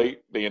to the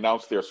plate, they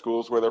announce their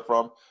schools where they're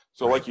from.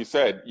 So like you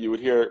said, you would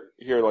hear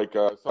like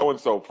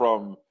so-and-so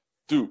from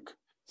Duke,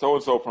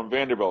 so-and-so from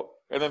Vanderbilt,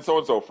 and then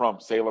so-and-so from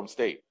Salem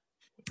State.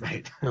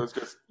 Right. It was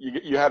just,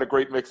 you had a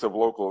great mix of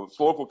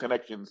local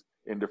connections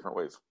in different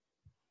ways.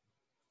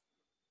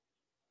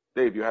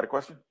 Dave, you had a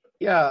question?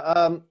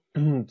 Yeah.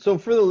 So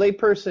for the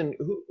layperson,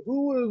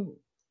 who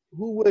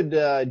would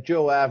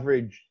Joe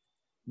Average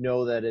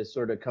know that has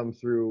sort of come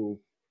through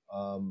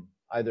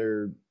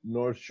either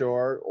North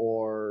Shore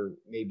or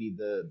maybe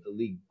the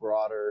league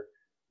broader,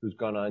 who's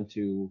gone on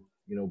to,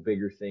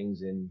 bigger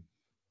things in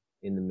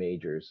the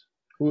majors?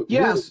 Who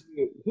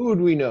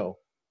would we know?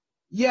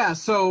 Yeah,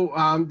 so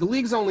the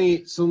league's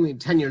only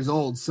 10 years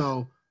old.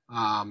 So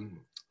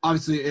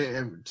obviously,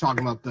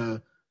 talking about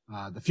the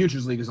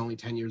Futures League is only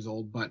 10 years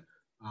old. But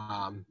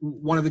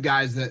one of the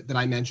guys that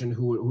I mentioned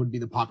who would be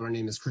the popular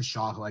name is Chris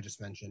Shaw, who I just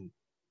mentioned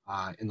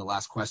in the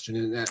last question.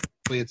 And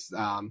actually, it's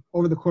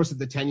over the course of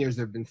the 10 years,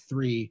 there have been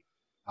three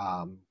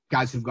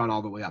guys who've gone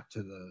all the way up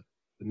to the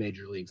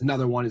major leagues.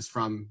 Another one is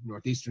from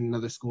Northeastern,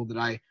 another school that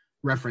I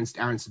referenced,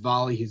 Aaron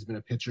Savali. He's been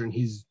a pitcher, and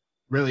he's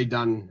really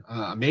done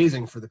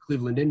amazing for the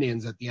Cleveland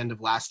Indians at the end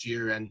of last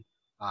year, and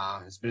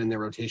has been in their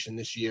rotation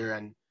this year.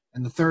 And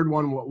the third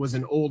one was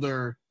an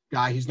older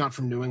guy. He's not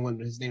from New England,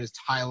 but his name is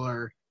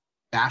Tyler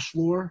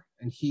Bashlor,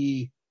 and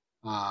he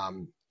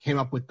came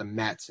up with the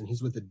Mets, and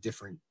he's with a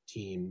different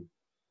team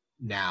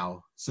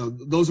now. So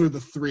those are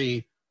the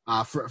three.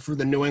 For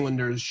the New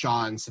Englanders,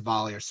 Shaw and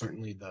Savali are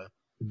certainly the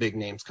big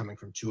names coming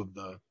from two of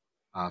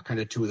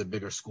the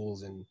bigger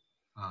schools in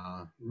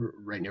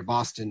right near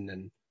Boston.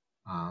 And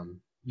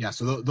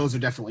so those are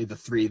definitely the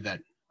three that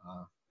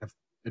have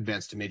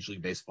advanced to Major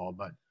League Baseball.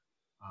 But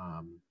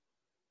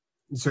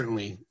you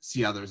certainly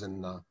see others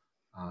in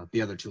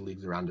the other two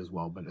leagues around as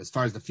well. But as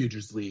far as the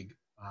Futures League,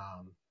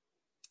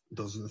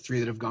 those are the three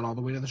that have gone all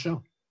the way to the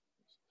show.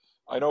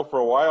 I know for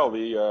a while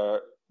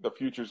the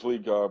Futures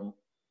League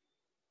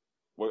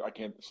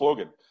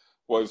slogan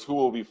was "Who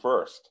will be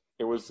first?"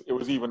 It was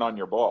even on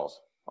your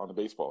balls, on the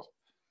baseballs.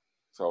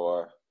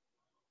 So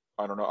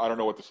I don't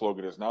know what the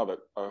slogan is now that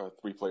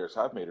three players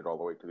have made it all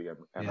the way to the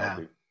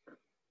MLB.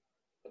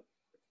 Yeah.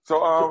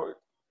 So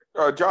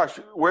Josh,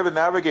 where the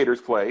Navigators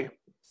play,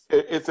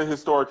 it's a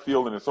historic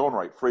field in its own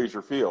right,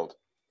 Frazier Field.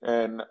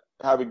 And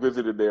having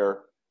visited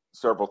there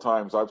several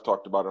times, I've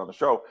talked about it on the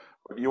show.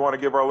 But do you want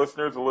to give our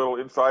listeners a little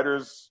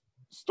insider's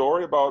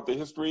story about the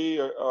history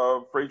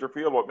of Frazier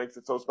Field, what makes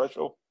it so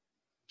special?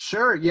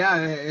 Sure. Yeah,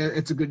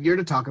 it's a good year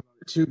to talk about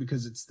it too,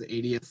 because it's the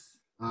 80th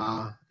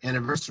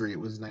anniversary. It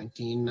was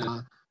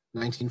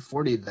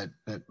 1940 that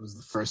was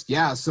the first.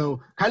 Yeah,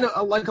 so kind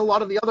of like a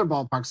lot of the other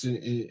ballparks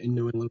in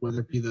New England,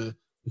 whether it be the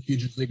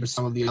Futures League or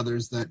some of the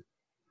others that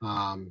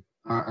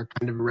are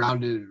kind of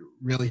around it,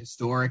 really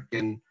historic,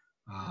 and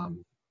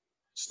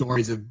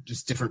stories of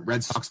just different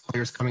Red Sox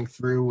players coming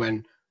through.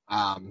 And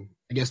I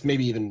guess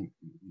maybe even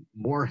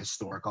more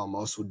historic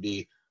almost would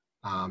be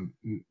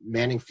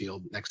Manning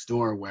Field next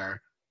door,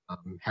 where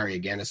Harry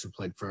Aganis, who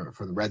played for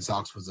the Red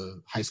Sox, was a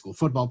high school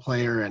football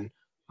player, and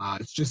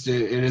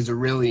it is a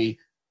really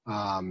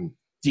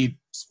deep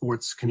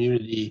sports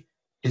community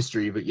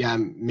history. But yeah,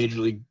 Major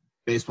League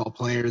Baseball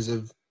players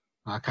have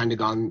kind of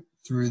gone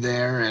through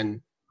there,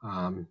 and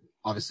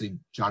obviously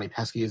Johnny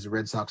Pesky is a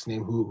Red Sox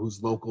name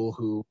who's local,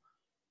 who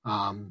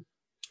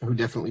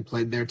definitely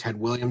played there. Ted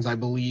Williams, I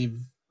believe,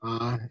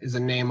 is a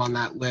name on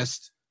that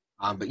list.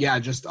 But yeah,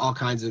 just all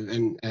kinds of,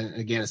 and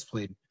again, has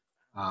played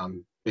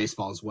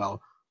baseball as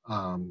well.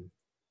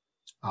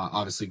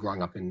 Obviously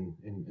growing up in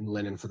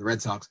Linden for the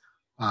Red Sox.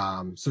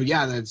 So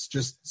yeah, that's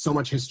just so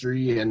much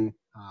history, and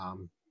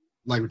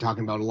like we're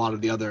talking about, a lot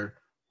of the other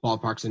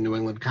ballparks in New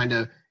England kind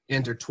of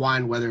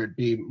intertwined, whether it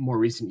be more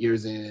recent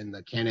years in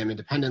the Can-Am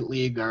Independent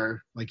League,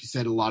 or like you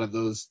said, a lot of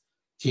those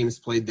teams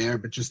played there,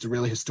 but just a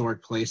really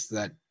historic place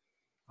that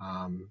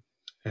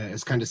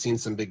has kind of seen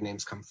some big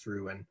names come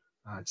through, and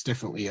it's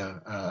definitely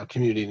a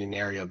community in an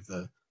area of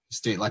the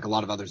state, like a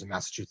lot of others in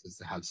Massachusetts,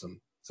 that have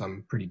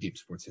some pretty deep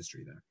sports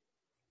history there.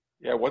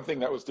 Yeah, one thing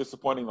that was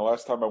disappointing the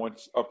last time I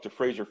went up to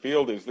Fraser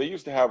Field is they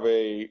used to have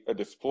a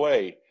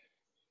display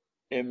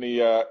in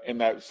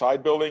that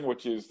side building,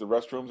 which is the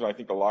restrooms, and I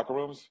think the locker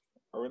rooms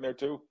are in there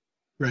too.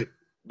 Right.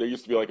 There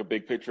used to be like a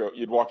big picture.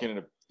 You'd walk in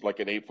and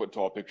like an 8-foot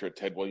tall picture of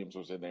Ted Williams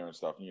was in there and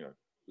stuff. You know,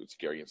 it's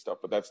scary and stuff.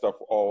 But that stuff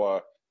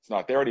all it's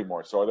not there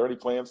anymore. So are there any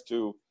plans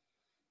to?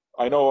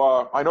 I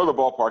know the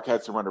ballpark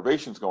had some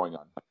renovations going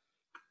on,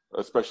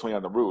 especially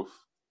on the roof.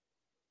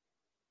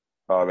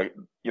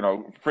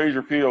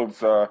 Fraser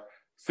Field's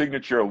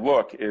signature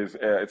look is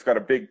it's got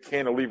a big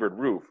cantilevered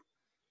roof,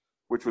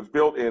 which was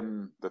built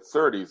in the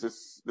 30s.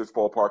 This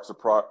ballpark's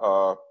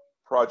a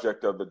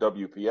project of the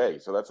WPA,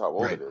 so that's how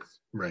old it is.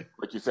 Right.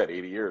 Like you said,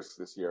 80 years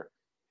this year.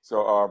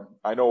 So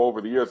I know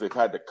over the years they've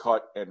had to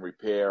cut and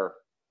repair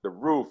the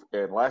roof,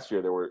 and last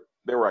year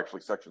there were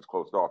actually sections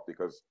closed off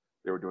because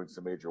they were doing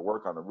some major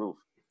work on the roof.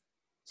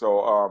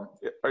 So are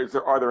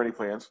there any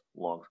plans?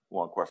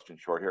 Long question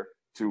short here.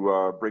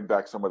 To bring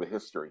back some of the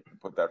history and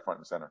put that front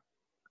and center.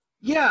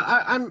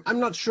 Yeah, I'm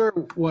not sure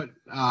what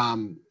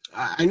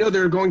I know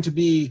there are going to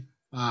be.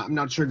 I'm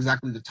not sure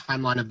exactly the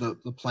timeline of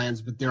the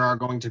plans, but there are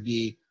going to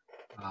be.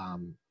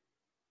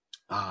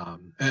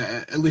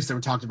 At least they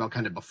were talked about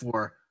kind of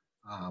before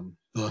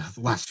the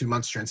last few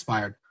months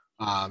transpired.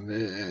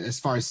 As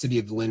far as City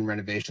of Lynn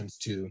renovations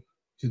to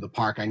the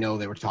park, I know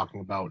they were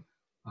talking about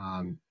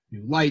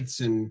new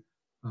lights and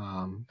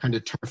kind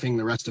of turfing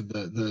the rest of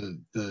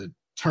the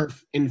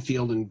turf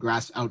infield and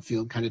grass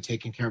outfield, kind of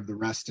taking care of the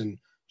rest, and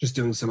just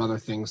doing some other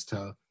things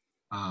to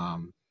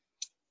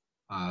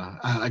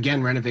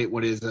again renovate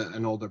what is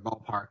an older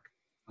ballpark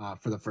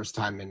for the first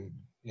time in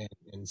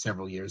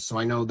several years. So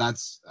I know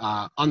that's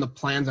on the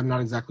plans. I'm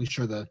not exactly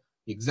sure the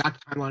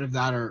exact timeline of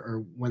that,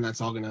 or when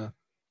that's all going to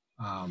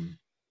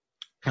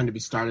kind of be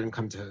started and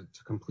come to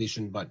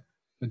completion, but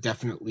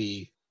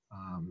definitely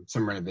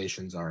some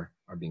renovations are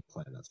being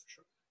planned, that's for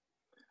sure.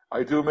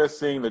 I do miss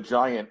seeing the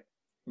giant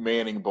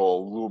Manning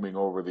Bowl looming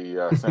over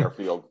the center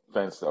field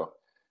fence, though.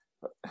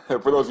 For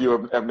those of you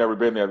who have never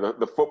been there,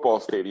 the football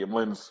stadium,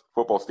 Lynn's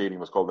football stadium,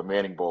 was called the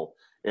Manning Bowl,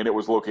 and it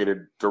was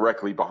located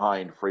directly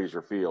behind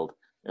Fraser Field.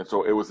 And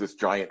so it was this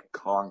giant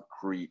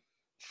concrete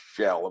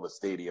shell of a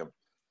stadium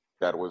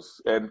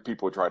and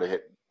people would try to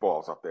hit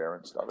balls up there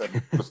and stuff.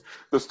 And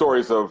the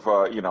stories of,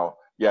 the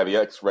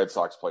ex-Red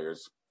Sox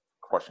players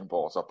crushing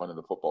balls up under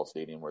the football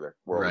stadium where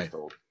we're always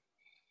told.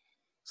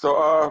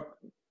 So,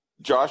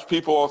 Josh,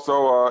 people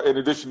also, in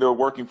addition to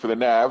working for the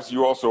Navs,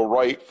 you also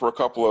write for a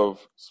couple of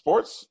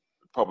sports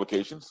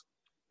publications,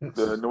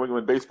 the New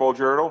England Baseball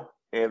Journal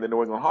and the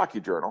New England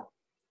Hockey Journal.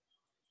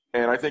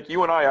 And I think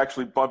you and I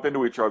actually bump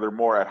into each other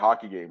more at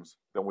hockey games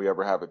than we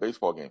ever have at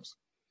baseball games.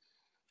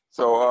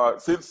 So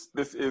since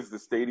this is the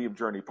Stadium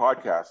Journey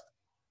podcast,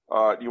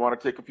 do you want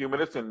to take a few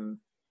minutes and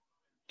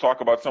talk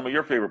about some of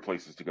your favorite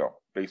places to go?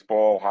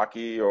 Baseball,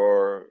 hockey,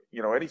 or,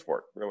 any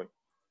sport, really.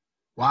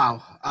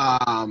 Wow.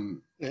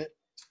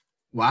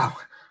 Wow.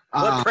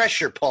 What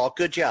pressure, Paul?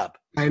 Good job.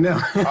 I know.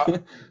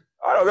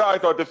 I don't know. I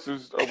thought this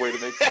was a way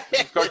to make the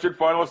discussion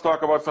fun. Let's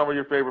talk about some of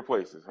your favorite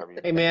places.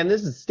 Hey, man,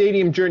 this is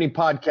Stadium Journey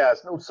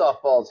podcast. No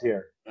softballs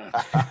here.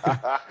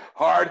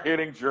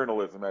 Hard-hitting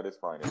journalism at its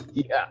finest.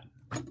 Yeah.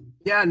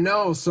 Yeah,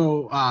 no.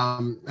 So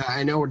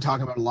I know we're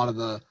talking about a lot of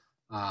the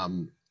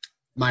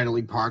minor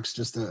league parks,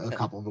 just a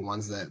couple of the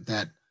ones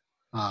that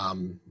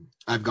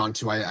I've gone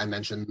to. I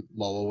mentioned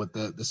Lowell with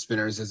the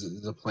Spinners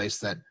is a place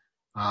that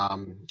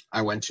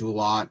I went to a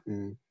lot,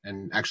 and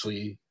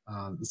actually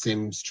the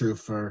same is true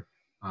for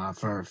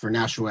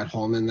Nashua at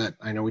Holman that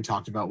I know we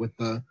talked about with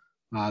the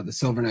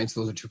Silver Knights.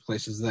 Those are two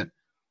places that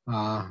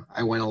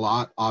I went a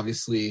lot.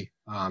 Obviously,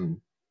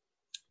 kind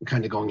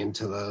of going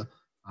into the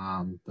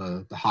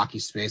hockey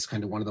space,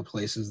 kind of one of the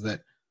places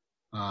that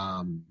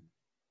kind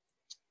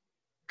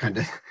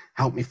of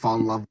helped me fall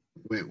in love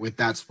with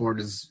that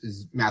sport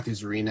is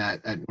Matthews Arena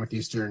at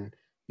Northeastern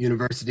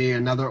University.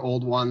 Another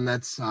old one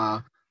that's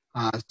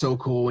so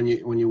cool when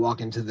you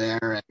walk into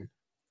there, and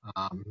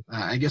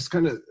I guess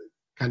kind of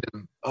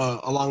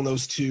along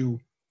those two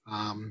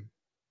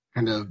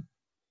kind of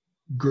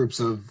groups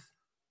of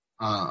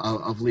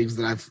of leagues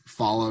that I've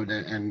followed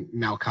and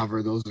now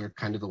cover. Those are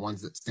kind of the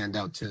ones that stand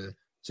out to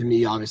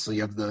me. Obviously,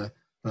 you have the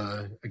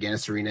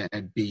Agganis Arena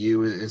at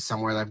BU is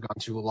somewhere that I've gone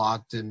to a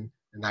lot, and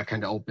that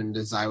kind of opened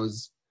as I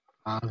was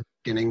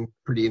getting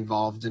pretty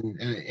involved and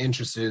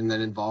interested and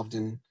then involved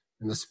in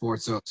the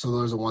sport. So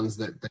those are ones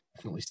that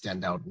definitely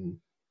stand out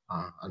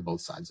on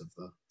both sides of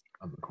the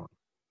coin.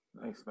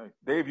 Nice.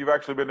 Dave, you've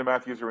actually been to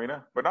Matthews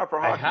Arena, but not for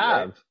hockey. I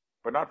have. Right?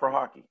 But not for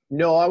hockey.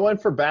 No, I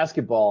went for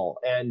basketball,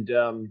 and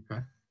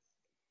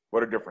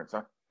what a difference,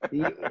 huh?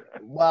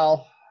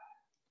 well,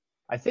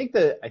 I think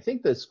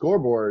the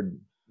scoreboard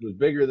was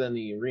bigger than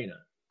the arena.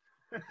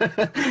 Josh,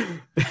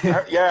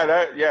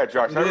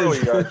 that really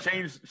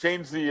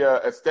changed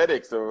the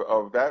aesthetics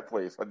of that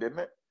place, didn't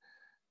it?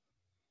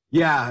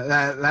 Yeah,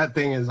 that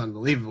thing is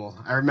unbelievable.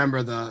 I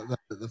remember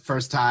the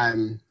first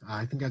time,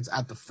 I think I was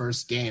at the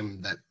first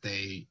game that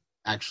they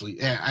actually,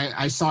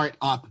 I saw it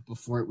up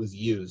before it was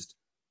used.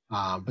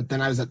 But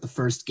then I was at the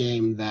first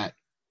game that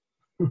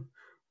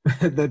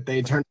that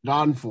they turned it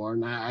on for,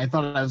 and I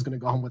thought I was going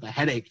to go home with a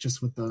headache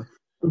just with the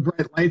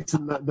bright lights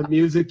and the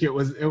music. It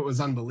was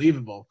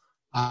unbelievable.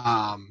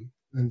 And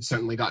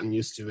certainly gotten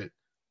used to it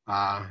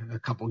a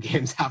couple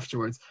games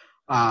afterwards.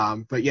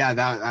 But yeah,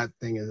 that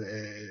thing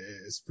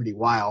is pretty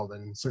wild,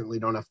 and certainly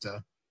don't have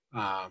to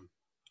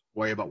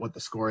worry about what the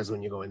score is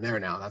when you go in there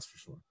now. That's for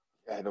sure.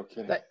 Yeah, no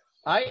kidding.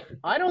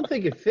 I don't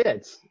think it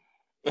fits.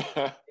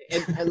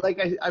 and like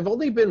I've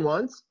only been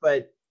once,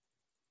 but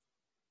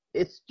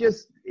it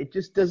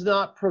just does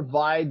not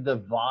provide the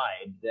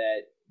vibe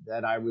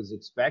that I was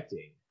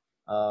expecting.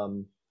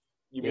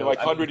 You mean like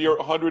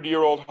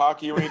 100-year-old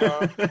hockey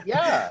arena?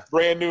 Yeah.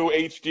 Brand new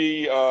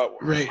HD.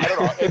 Right. I don't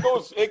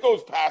know. It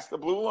goes past the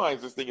blue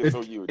lines. This thing is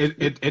so huge.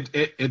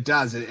 It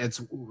does. It's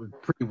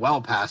pretty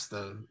well past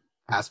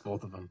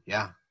both of them.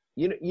 Yeah.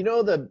 You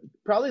know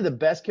probably the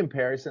best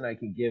comparison I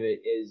can give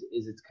it is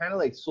it's kind of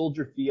like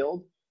Soldier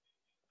Field,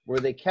 where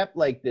they kept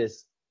like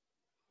this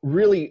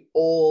really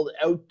old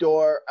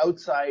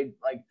outside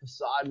like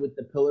facade with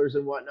the pillars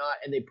and whatnot,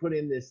 and they put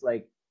in this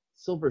like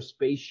silver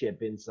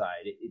spaceship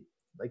inside. It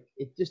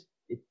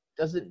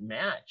doesn't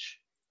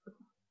match.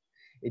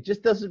 It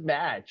just doesn't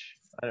match.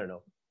 I don't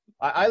know.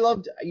 I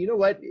loved. You know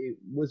what it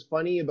was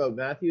funny about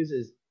Matthews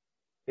is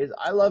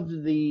I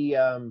loved the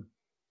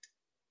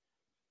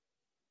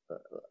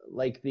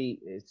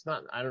it's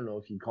not, I don't know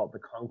if you'd call it the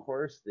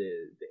concourse,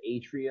 the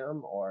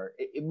atrium, or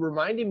it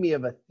reminded me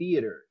of a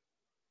theater.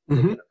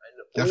 Mm-hmm.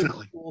 Like an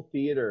old school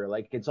theater.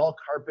 Like it's all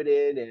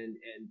carpeted and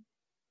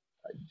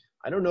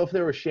I don't know if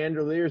there were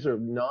chandeliers or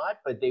not,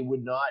 but they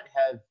would not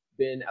have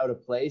been out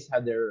of place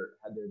had there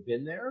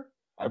been there.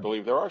 I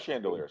believe there are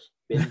chandeliers.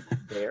 Been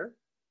there.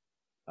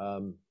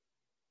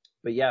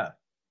 But yeah.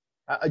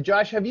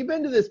 Josh, have you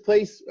been to this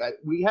place?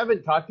 We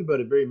haven't talked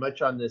about it very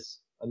much on this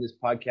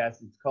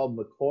podcast. It's called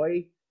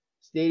McCoy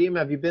Stadium.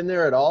 Have you been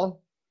there at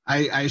all?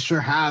 I sure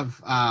have.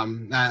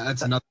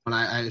 That's another one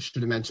I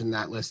should have mentioned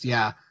that list.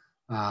 Yeah.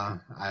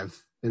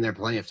 I've been there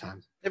plenty of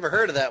times. Never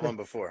heard of that one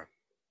before.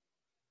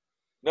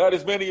 Not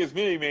as many as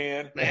me,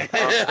 man.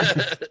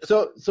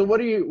 So what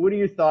are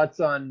your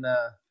thoughts on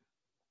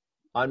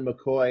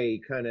McCoy?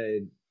 Kind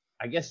of,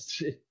 I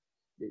guess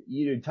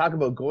you talk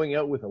about going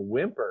out with a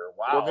whimper.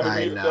 Wow.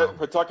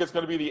 Pawtucket's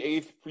going to be the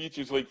 8th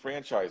Futures League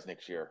franchise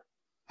next year.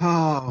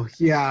 Oh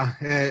yeah,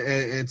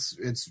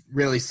 it's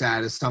really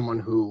sad as someone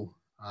who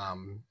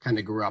kind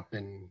of grew up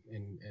in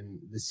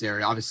this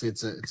area. Obviously,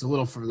 it's a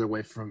little further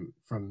away from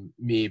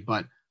me,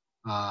 but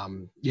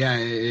yeah,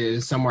 it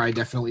is somewhere I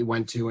definitely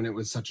went to, and it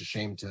was such a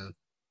shame to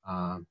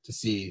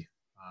see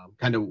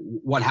kind of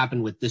what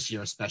happened with this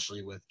year,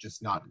 especially with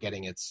just not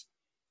getting its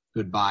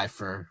goodbye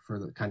for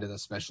the kind of the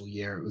special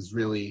year. It was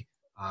really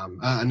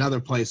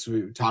another place.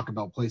 We talk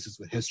about places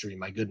with history.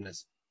 My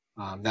goodness,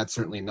 that's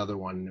certainly another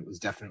one. It was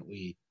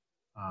definitely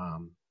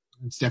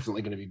it's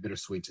definitely going to be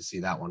bittersweet to see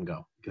that one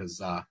go,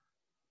 because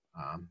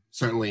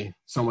certainly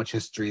so much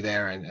history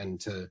there, and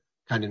to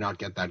kind of not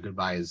get that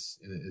goodbye is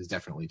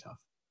definitely tough.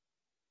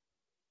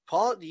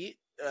 Paul,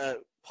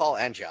 Paul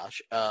and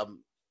Josh,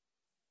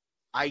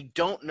 I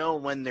don't know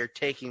when they're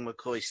taking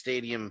McCoy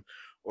Stadium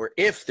or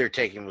if they're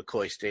taking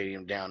McCoy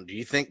Stadium down. Do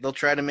you think they'll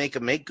try to make a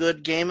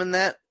make-good game in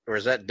that, or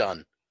is that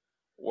done?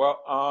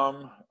 Well,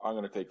 I'm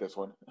going to take this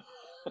one.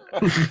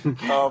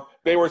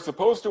 They were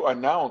supposed to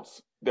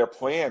announce their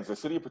plans. The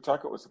city of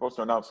Pawtucket was supposed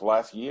to announce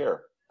last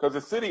year, because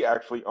the city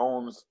actually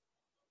owns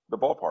the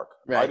ballpark.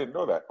 Right. I didn't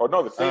know that. Oh,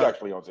 no, the state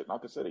actually owns it,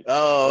 not the city.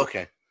 Oh,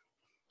 okay.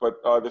 But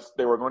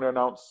they were going to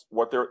announce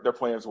what their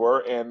plans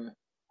were, and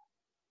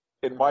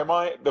in my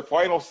mind, the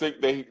final 6,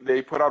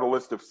 they put out a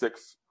list of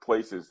 6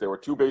 places. There were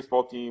 2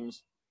 baseball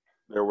teams,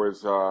 there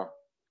was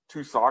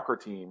 2 soccer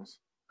teams,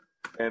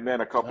 and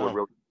then a couple of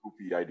really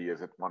goofy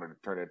ideas that wanted to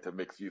turn it into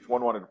mixed use.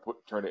 One wanted to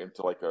turn it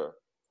into like a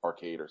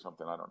arcade or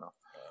something. I don't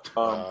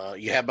know.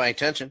 You have my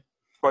attention.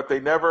 But they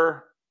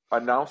never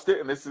announced it,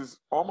 and this is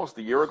almost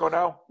a year ago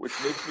now, which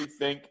makes me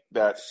think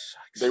that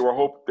they were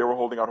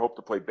holding out hope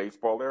to play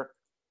baseball there.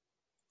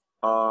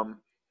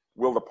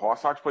 Will the Paw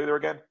Sox play there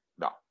again?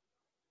 No.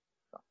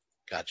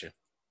 Gotcha.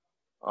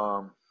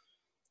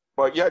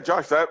 But yeah,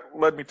 Josh, that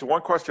led me to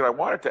one question I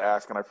wanted to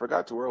ask, and I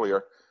forgot to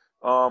earlier.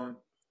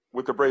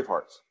 With the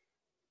Bravehearts,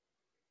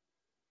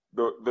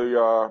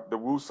 the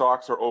Woo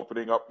Sox are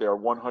opening up their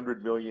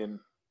 $100 million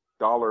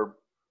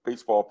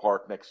baseball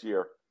park next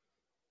year.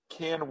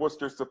 Can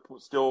Worcester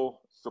still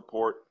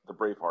support the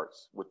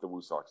Bravehearts with the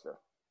Woo Sox there?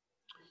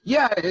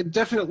 Yeah, it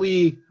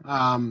definitely,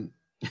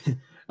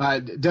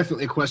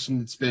 definitely a question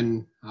that's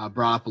been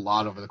brought up a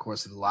lot over the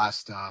course of the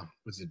last,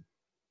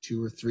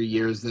 2 or 3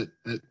 years that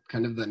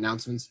kind of the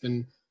announcement's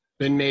been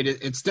made.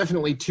 It's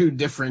definitely two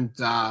different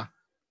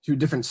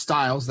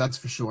styles, that's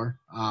for sure.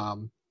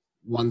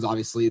 One's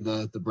obviously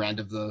the brand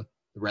of the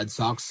Red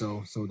Sox,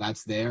 so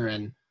that's there,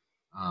 and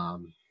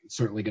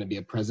certainly going to be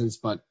a presence.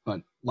 But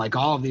like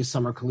all of these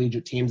summer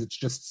collegiate teams, it's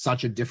just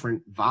such a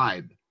different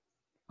vibe.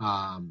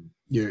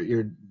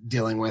 You're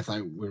dealing with.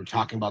 We were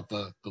talking about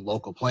the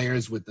local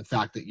players, with the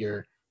fact that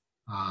you're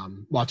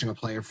watching a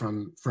player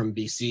from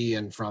BC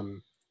and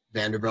from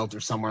Vanderbilt or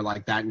somewhere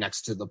like that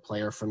next to the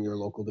player from your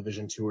local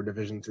Division II or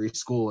Division III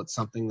school. It's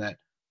something that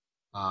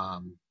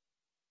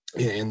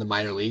in the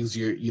minor leagues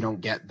you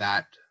don't get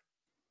that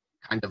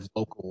kind of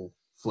local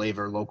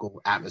flavor,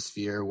 local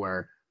atmosphere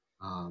where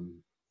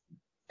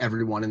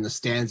everyone in the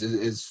stands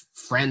is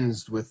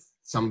friends with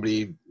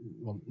somebody.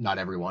 Well, not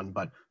everyone,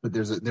 but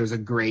there's a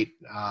great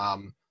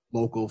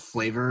local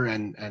flavor,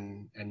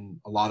 and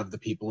a lot of the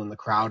people in the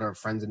crowd are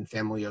friends and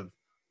family of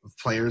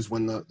players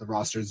when the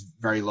roster is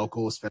very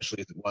local,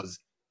 especially as it was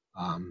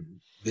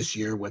this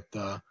year with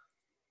the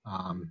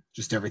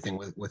just everything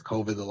with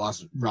COVID.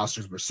 The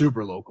rosters were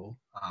super local,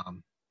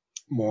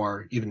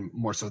 even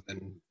more so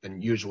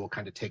than usual,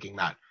 kind of taking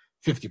that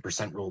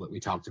 50% rule that we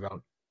talked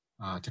about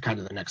to kind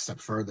of the next step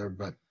further.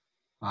 But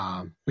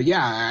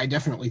yeah, I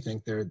definitely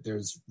think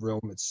there's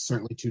room. It's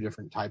certainly two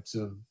different types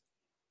of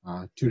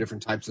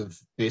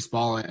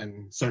baseball,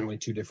 and certainly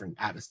two different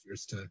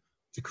atmospheres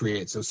to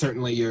create. So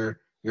certainly you're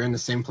in the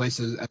same place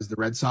as the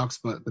Red Sox,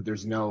 but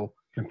there's no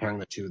comparing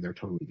the two. They're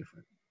totally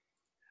different.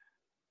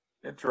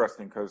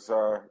 Interesting, because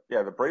the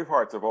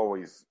Bravehearts have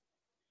always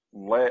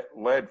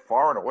led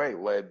far and away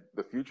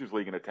the Futures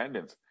League in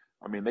attendance.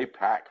 I mean, they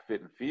pack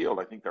Fitton Field.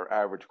 I think their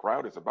average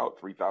crowd is about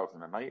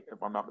 3,000 a night,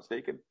 if I'm not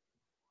mistaken.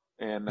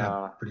 And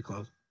pretty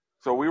close.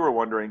 So we were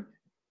wondering,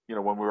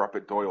 when we were up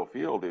at Doyle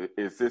Field,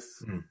 is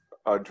this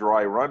a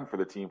dry run for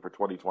the team for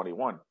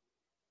 2021?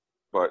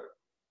 But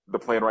the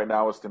plan right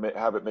now is to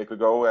have it make a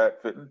go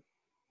at Fitton.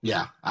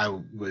 Yeah, I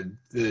would.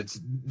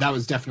 That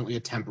was definitely a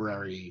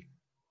temporary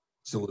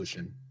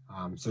solution.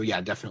 So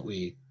yeah,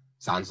 definitely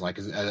sounds like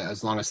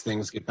as long as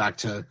things get back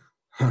to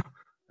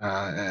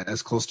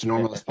as close to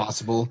normal as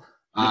possible.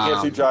 You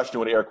can't see Josh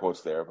doing air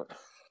quotes there, but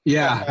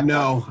yeah,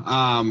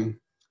 no,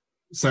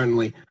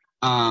 certainly.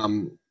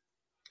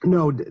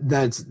 No,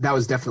 that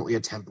was definitely a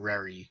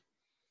temporary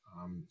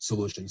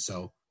solution.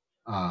 So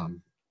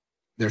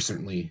they're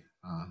certainly,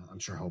 I'm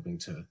sure, hoping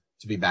to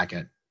be back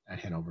at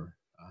Hanover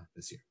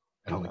this year.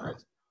 At Holy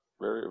Cross.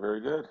 Very,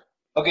 very good.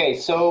 Okay,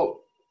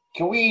 so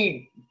can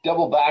we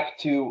double back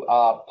to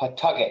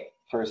Pawtucket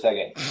for a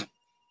second?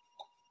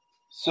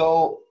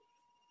 So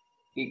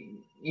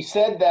you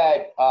said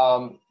that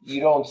you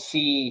don't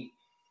see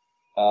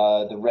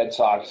the Red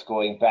Sox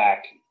going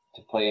back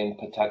to play in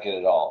Pawtucket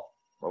at all.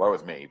 Well, that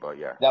was me, but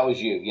yeah. That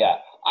was you, yeah.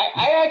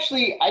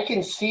 I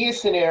can see a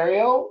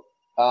scenario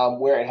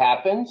where it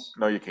happens.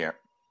 No, you can't.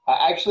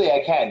 I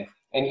can.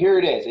 And here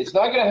it is. It's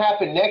not going to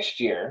happen next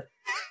year.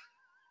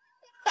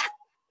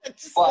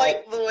 It's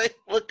like the way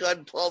look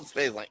on Paul's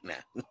face, like nah.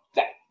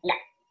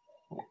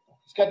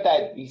 He's got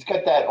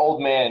that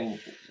old man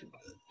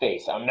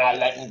face. I'm not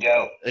letting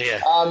go.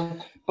 Yeah.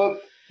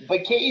 But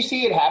can't you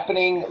see it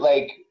happening?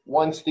 Like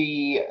once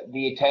the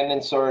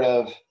attendance sort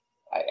of,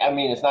 I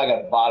mean, it's not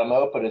going to bottom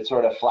out, but it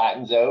sort of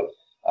flattens out.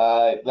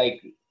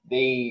 Like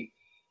they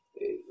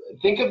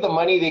think of the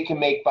money they can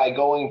make by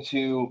going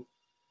to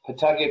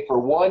Pawtucket for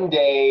one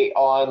day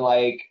on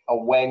like a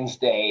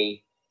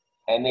Wednesday,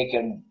 and they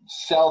can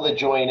sell the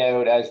joint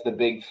out as the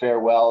big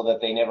farewell that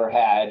they never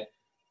had.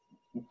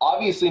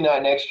 Obviously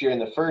not next year in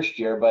the first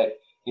year, but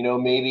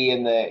maybe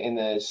in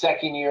the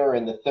second year or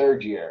in the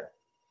third year.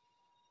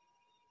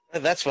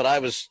 That's what I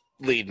was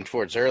leading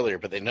towards earlier,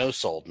 but they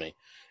no-sold me.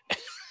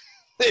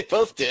 They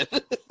both did.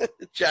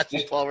 Josh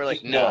and Paul were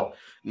like, no.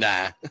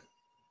 Nah.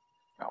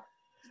 No.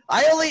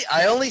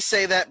 I only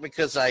say that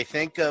because I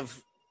think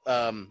of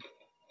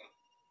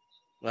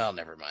well,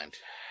 never mind.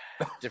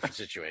 Different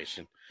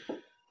situation. I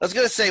was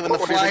going to say when the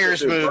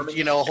Flyers moved,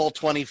 a whole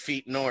 20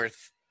 feet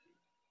north,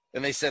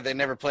 and they said they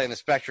never play in the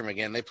Spectrum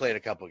again, they played a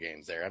couple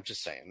games there. I'm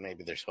just saying,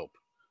 maybe there's hope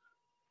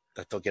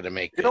that they'll get a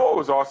make. You know what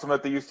was awesome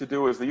that they used to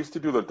do is they used to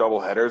do the double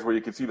headers where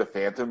you could see the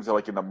Phantoms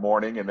like in the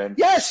morning and then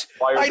yes,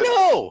 I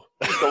know.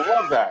 I used to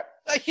love that.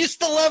 I used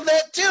to love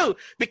that too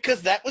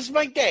because that was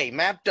my day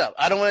mapped up.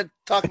 I don't want to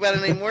talk about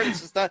it anymore.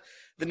 This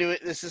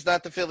is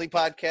not the Philly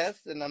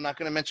podcast, and I'm not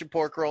going to mention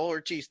pork roll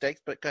or cheesesteaks,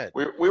 but go ahead.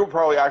 We were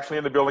probably actually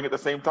in the building at the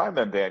same time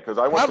then, Dan, because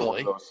I went to one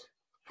of those.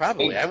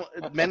 Probably.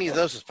 Many of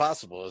those as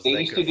possible. They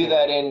used to do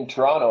that in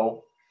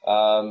Toronto.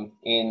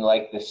 in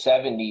like the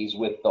 70s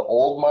with the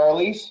old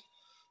Marlies,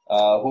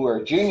 who are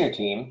a junior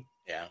team.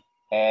 Yeah.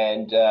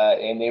 And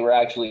they were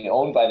actually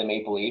owned by the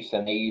Maple Leafs,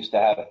 and they used to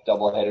have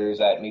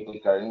doubleheaders at Maple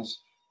Leaf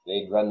Gardens.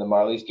 They'd run the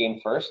Marlies game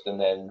first, and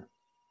then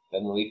the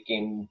Leaf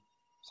game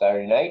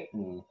Saturday night,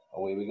 and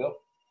away we go.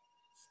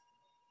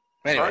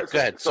 Anyway, right, go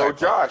ahead. So,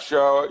 Sorry, Josh,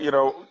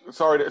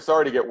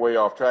 sorry to get way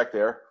off track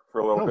there for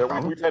a little bit.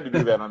 We tend to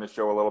do that on this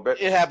show a little bit.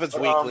 It happens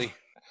weekly.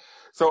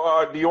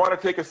 So, do you want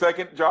to take a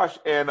second, Josh,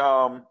 and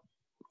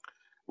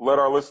let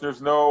our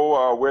listeners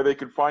know where they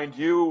can find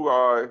you,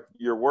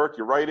 your work,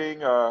 your writing,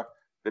 the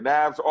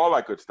Navs, all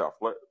that good stuff?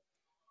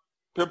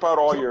 Pimp out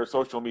all your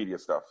social media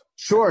stuff.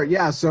 Sure.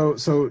 Yeah. So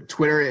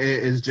Twitter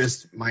is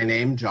just my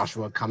name,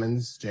 Joshua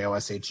Cummins,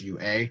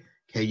 JOSHUA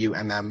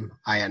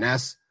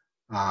KUMMINS.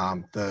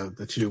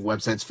 The two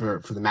websites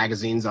for the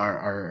magazines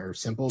are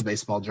simple: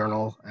 Baseball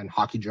Journal and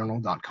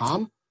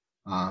HockeyJournal.com,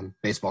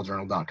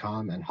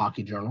 BaseballJournal.com and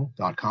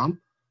HockeyJournal.com,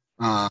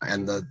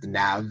 and the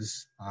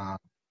Navs,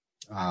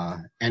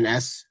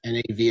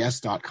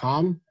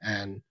 NAVS.com,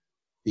 and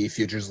the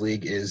Futures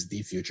League is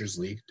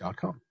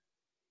thefuturesleague.com.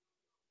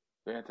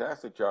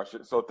 Fantastic, Josh.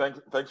 So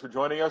thanks for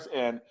joining us,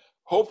 and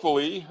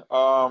hopefully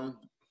I'll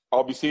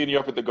be seeing you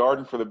up at the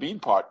Garden for the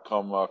Beanpot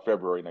come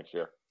February next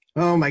year.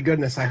 Oh my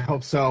goodness, I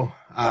hope so.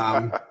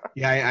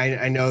 Yeah,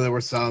 I know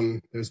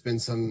there's been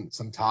some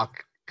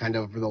talk kind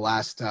of over the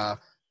last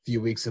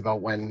few weeks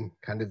about when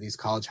kind of these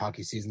college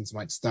hockey seasons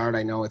might start.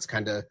 I know it's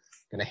kind of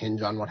going to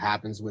hinge on what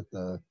happens with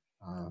the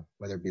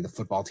whether it be the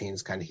football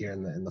teams kind of here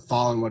in the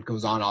fall and what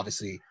goes on.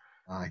 Obviously,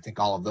 I think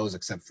all of those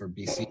except for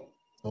BC,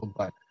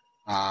 but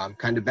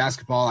kind of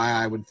basketball,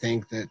 I would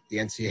think that the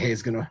NCAA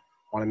is going to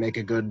want to make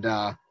a good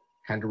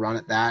kind of run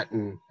at that,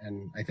 and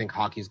I think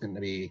hockey is going to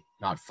be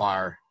not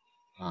far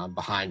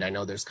behind. I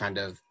know there's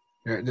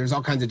there's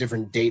all kinds of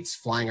different dates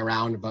flying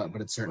around,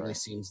 but it certainly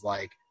seems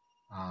like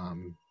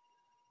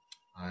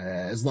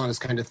as long as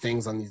kind of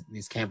things on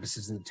these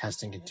campuses and the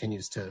testing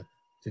continues to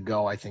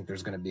go, I think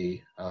there's going to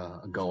be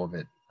a go of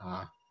it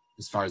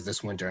as far as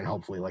this winter, and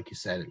hopefully, like you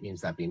said, it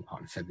means that being pot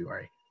in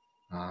February.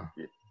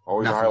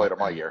 Always a highlight of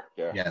my year.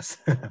 Yeah. Yes.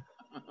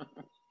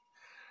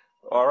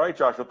 All right,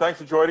 Josh. Well, thanks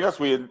for joining us.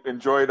 We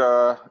enjoyed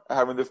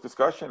having this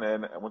discussion,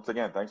 and once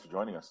again, thanks for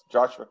joining us,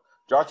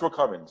 Joshua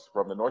Cummins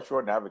from the North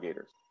Shore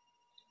Navigators.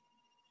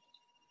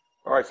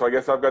 All right, so I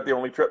guess I've got the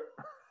only trip.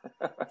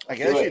 I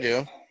guess you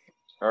do.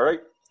 All right.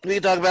 We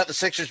can talk about the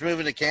Sixers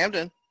moving to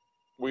Camden.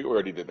 We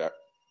already did that.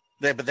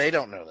 But they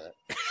don't know that.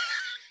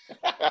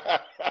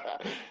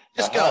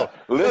 Just go.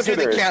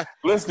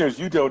 Listeners,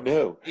 you don't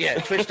know. Yeah,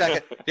 Twitch.com.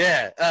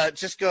 Yeah,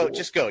 just go.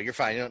 You're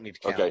fine. You don't need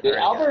to count. Okay. Did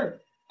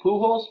Albert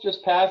Pujols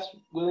just pass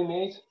Willie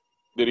Mays?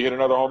 Did he hit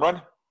another home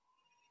run?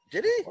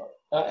 Did he?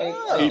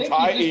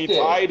 He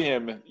tied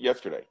him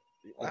yesterday.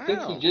 I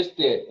think he just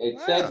did. It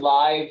said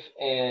live,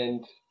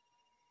 and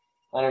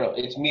I don't know.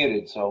 It's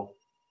muted,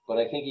 but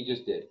I think he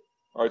just did.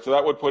 All right, so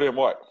that would put him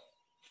what?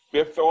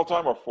 5th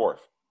all-time or 4th?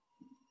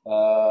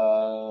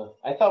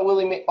 I thought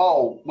Willie Mays.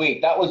 Oh,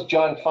 wait, that was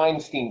John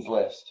Feinstein's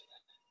list,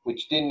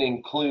 which didn't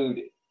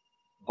include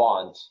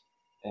Bonds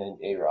and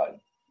A-Rod.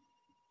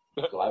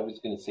 So I was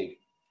going to say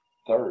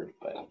 3rd,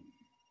 but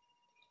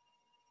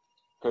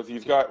because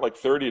he's got like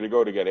 30 to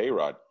go to get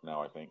A-Rod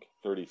now, I think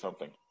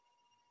 30-something.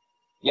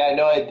 Yeah,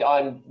 no.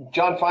 On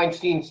John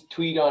Feinstein's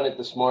tweet on it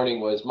this morning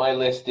was my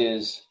list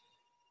is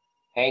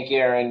Hank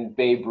Aaron,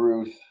 Babe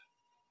Ruth,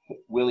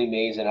 Willie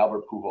Mays, and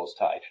Albert Pujols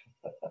tied.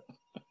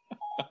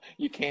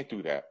 You can't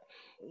do that.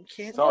 You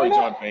can't. Sorry,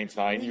 John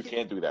Feinstein, you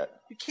can't do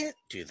that. You can't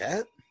do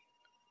that.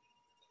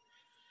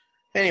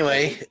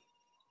 Anyway,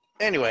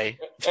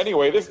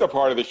 this is the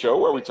part of the show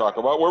where we talk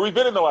about where we've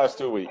been in the last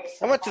 2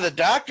 weeks. I went to the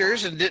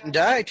doctors and didn't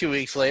die 2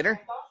 weeks later.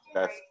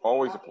 That's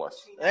always a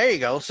plus. There you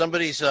go.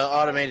 Somebody's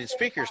automated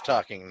speaker's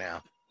talking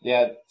now.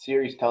 Yeah,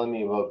 Siri's telling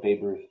me about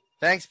Babe Ruth.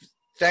 Thanks,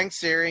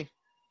 Siri.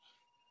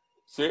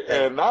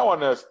 And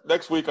now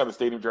next week on the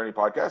Stadium Journey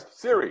podcast,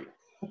 Siri.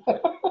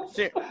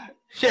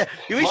 Yeah,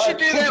 we should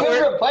do that.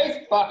 We're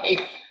replaced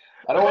by.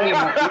 I don't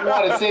even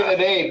want to say the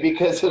name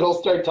because it'll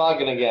start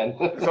talking again.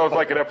 Sounds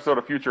like an episode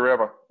of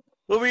Futurama.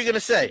 What were you going to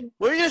say?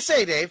 What were you going to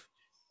say, Dave?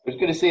 I was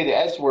going to say the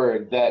S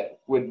word that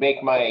would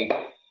make my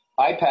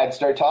iPad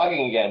start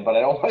talking again, but I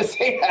don't want to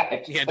say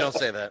that. Yeah, don't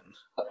say that.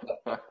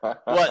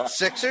 What,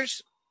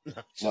 Sixers?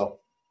 No.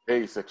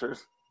 Hey,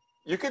 Sixers.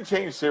 You could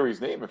change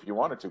Siri's name if you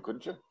wanted to,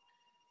 couldn't you?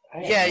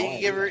 Yeah,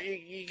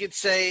 you could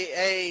say,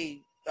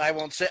 hey, I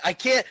won't say. I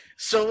can't.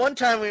 So one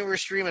time we were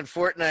streaming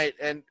Fortnite,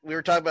 and we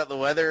were talking about the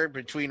weather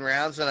between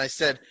rounds, and I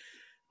said,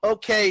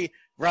 okay,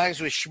 rhymes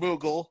with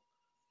schmoogle.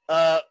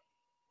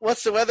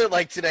 What's the weather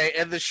like today?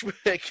 And the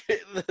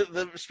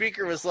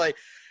speaker was like,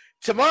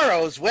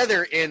 tomorrow's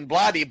weather in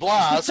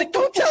blah-de-blah. I was like,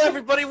 don't tell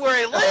everybody where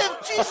I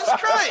live. Jesus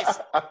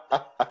Christ.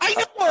 I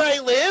know where I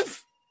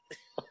live.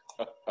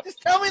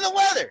 Just tell me the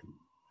weather.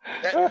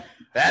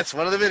 That's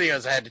one of the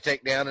videos I had to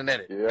take down and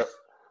edit. Yep.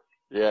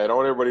 Yeah, I don't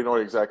want everybody to know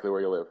exactly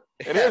where you live.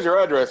 And here's your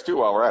address, too,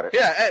 while we're at it.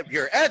 Yeah,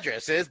 your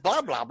address is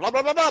blah, blah, blah,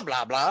 blah, blah, blah,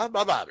 blah, blah,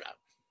 blah, blah, blah.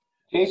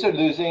 Jays are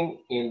losing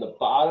in the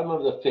bottom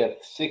of the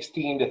fifth,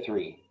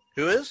 16-3.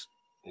 Who is?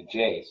 The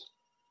Jays.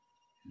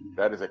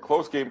 That is a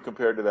close game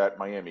compared to that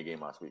Miami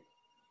game last week.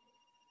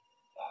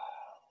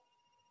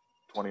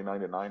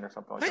 29-9 or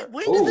something like that.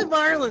 When did the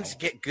Marlins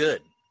get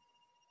good?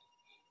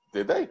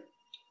 Did they?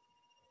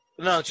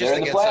 No, just they're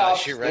in the against playoffs.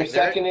 us. You're right. They're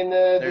second in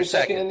the. They're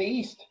second in the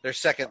East. They're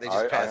second. They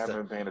just I passed haven't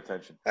them. been paying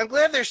attention. I'm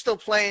glad they're still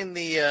playing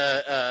the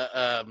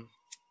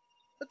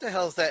what the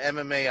hell is that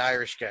MMA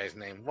Irish guy's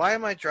name? Why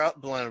am I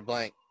blowing a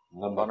blank?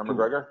 Conor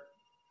McGregor?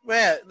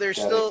 Yeah, they're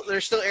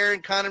still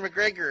airing Conor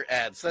McGregor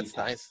ads. That's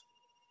nice.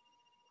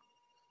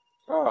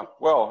 Oh,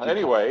 well,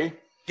 anyway.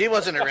 He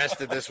wasn't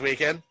arrested this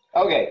weekend.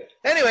 Okay.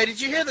 Anyway,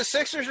 did you hear the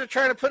Sixers are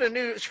trying to put a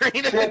new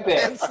arena in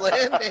Penn's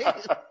Landing?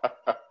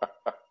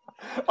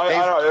 I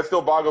don't know. It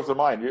still boggles the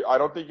mind. I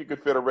don't think you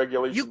could fit a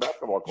regulation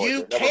basketball court.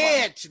 You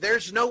can't.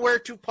 There's nowhere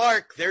to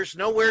park. There's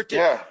nowhere to.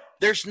 Yeah.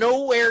 There's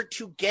nowhere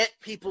to get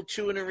people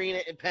to an arena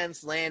in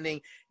Penn's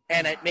Landing,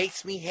 and it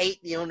makes me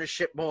hate the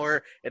ownership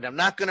more. And I'm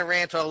not going to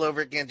rant all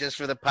over again just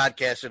for the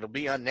podcast. It'll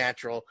be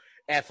unnatural.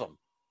 F them.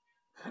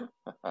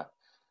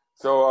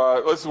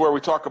 So this is where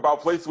we talk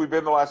about places we've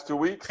been the last 2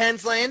 weeks.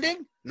 Penn's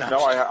Landing? No,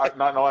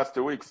 not in the last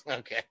 2 weeks.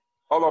 Okay.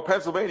 Although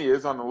Pennsylvania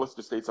is on the list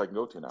of states I can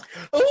go to now.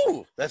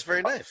 Oh, that's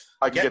very nice.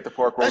 I can get the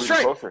pork roll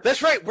even closer.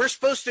 That's right. We're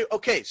supposed to.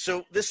 Okay,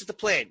 so this is the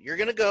plan. You're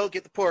going to go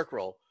get the pork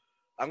roll.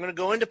 I'm going to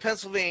go into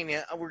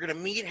Pennsylvania. We're going to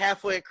meet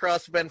halfway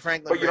across the Ben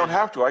Franklin But you Bridge. don't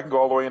have to. I can go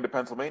all the way into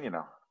Pennsylvania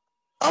now.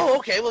 Oh,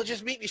 okay. Well,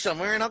 just meet me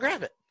somewhere and I'll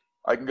grab it.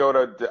 I can go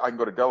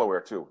to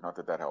Delaware too. Not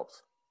that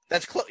helps.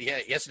 That's close.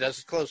 Yeah, yes, it does.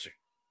 It's closer.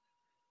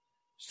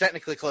 It's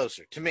technically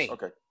closer to me.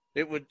 Okay.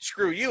 It would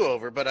screw you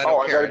over, but I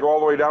don't care. I got to go all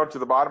the way down to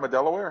the bottom of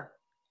Delaware?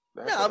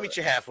 No, I'll meet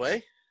you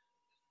halfway.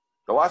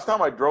 The last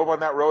time I drove on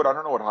that road, I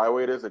don't know what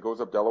highway it is that goes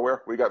up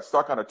Delaware. We got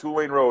stuck on a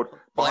 2-lane road.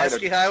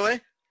 Pulaski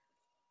Highway?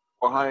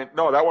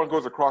 No, that one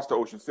goes across to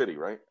Ocean City,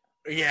 right?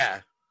 Yeah.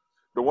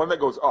 The one that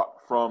goes up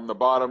from the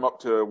bottom up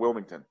to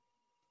Wilmington.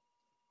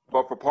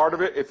 But for part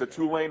of it, it's a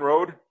 2-lane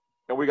road,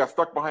 and we got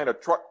stuck behind a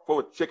truck full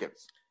of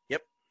chickens.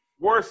 Yep.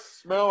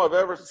 Worst smell I've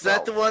ever smelled. Is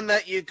that the one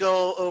that you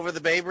go over the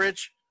Bay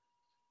Bridge?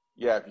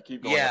 Yeah, if you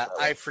keep going. Yeah,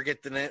 I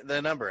forget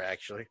the number,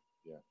 actually.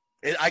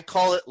 Yeah. I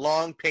call it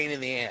long pain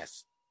in the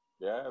ass.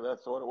 Yeah,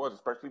 that's what it was,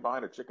 especially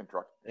behind a chicken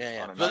truck.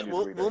 Yeah. But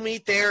we'll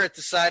meet there at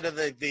the side of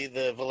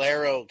the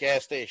Valero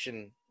gas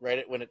station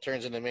when it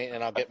turns into Main,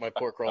 and I'll get my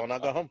pork roll and I'll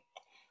go home.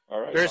 All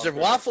right. There's a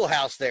Waffle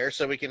House there,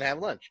 so we can have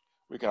lunch.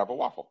 We can have a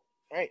waffle.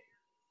 Right.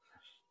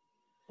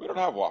 We don't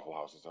have Waffle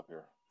Houses up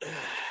here. You're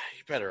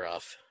better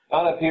off.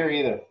 Not up here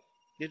either.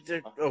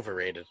 They're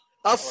overrated.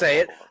 I'll say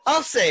it.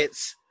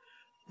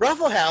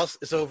 Waffle House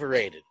is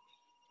overrated.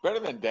 Better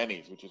than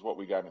Denny's, which is what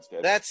we got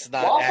instead. That's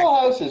not Waffle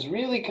House is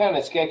really kind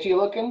of sketchy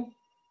looking.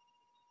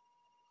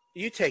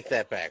 You take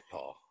that back,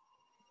 Paul.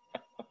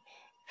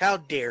 How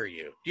dare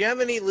you? Do you have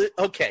any...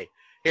 Okay,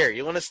 here,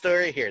 you want a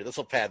story? Here, this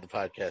will pad the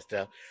podcast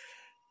down.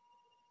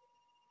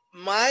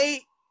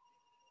 My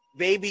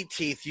baby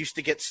teeth used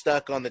to get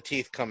stuck on the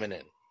teeth coming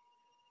in.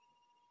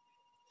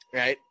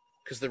 Right?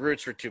 Because the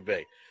roots were too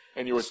big.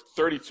 And you were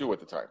 32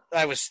 at the time.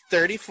 I was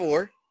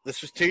 34.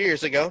 This was 2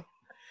 years ago.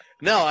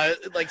 No, I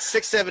like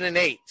 6, 7, and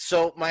 8.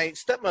 So my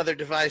stepmother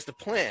devised a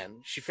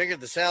plan. She figured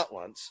this out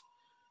once.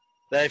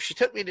 That if she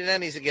took me to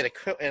Denny's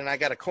and I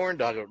got a corn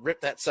dog, it would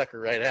rip that sucker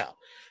right out.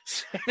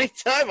 So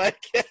anytime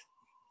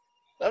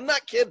I'm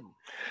not kidding.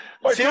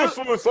 My tooth's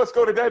loose. Let's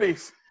go to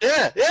Denny's.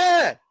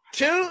 Yeah.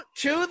 Two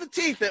of the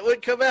teeth that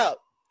would come out.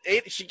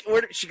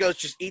 She goes,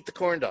 just eat the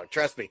corn dog.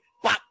 Trust me.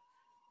 Pop.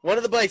 One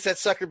of the bites, that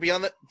sucker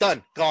beyond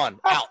gone,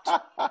 out.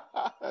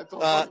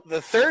 The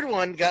third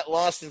one got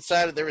lost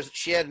inside of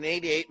she had an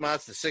 88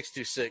 Mazda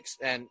 626,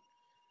 and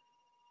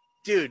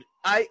dude,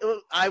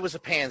 I was a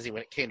pansy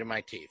when it came to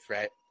my teeth,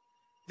 right?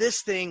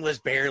 This thing was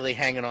barely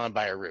hanging on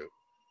by a root.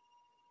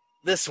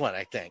 This one,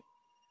 I think.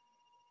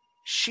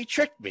 She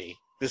tricked me,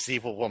 this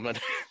evil woman.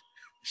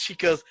 She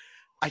goes,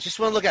 I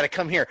just want to look at it.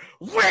 Come here.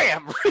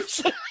 Wham!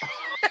 Rips it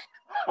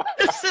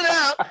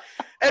out.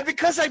 And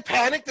because I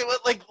panicked, it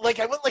went like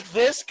I went like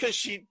this because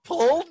she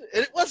pulled.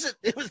 And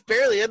it was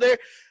barely in there.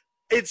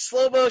 In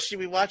slow motion,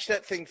 we watched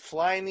that thing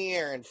fly in the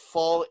air and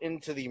fall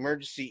into the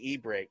emergency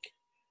e-brake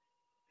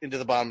into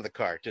the bottom of the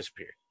car.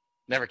 Disappeared.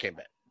 Never came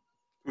back.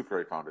 Tooth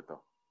Fairy found it,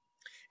 though.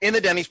 In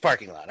the Denny's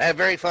parking lot. I have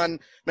very fun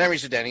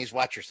memories of Denny's.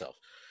 Watch yourself.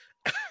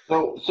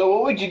 So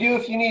what would you do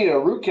if you needed a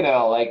root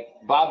canal? Like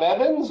Bob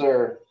Evans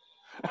or...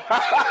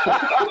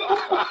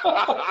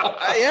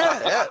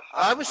 Yeah.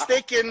 I was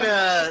thinking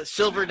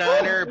Silver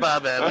Diner,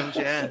 Bob Evans.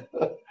 Yeah,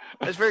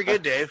 that's very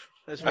good, Dave.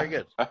 That's very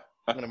good. I'm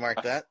gonna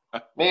mark that.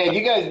 Man,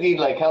 you guys need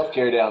like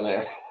healthcare down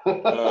there.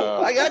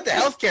 I got the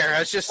healthcare.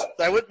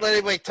 I wouldn't let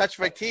anybody touch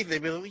my teeth.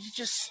 They'd be like, "Will you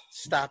just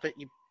stop it,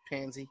 you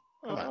pansy?"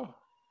 Come on.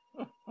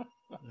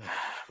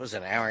 Was it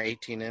an hour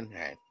 18 in?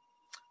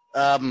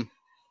 All right.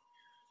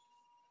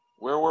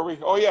 Where were we?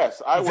 Oh, yes.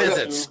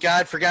 Visits.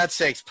 God, for God's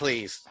sakes,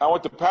 please. I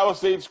went to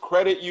Palisades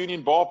Credit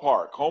Union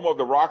Ballpark, home of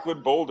the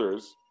Rockland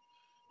Boulders.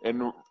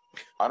 And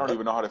I don't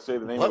even know how to say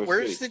the name of the city. What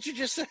words did you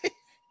just say?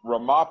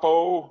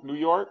 Ramapo, New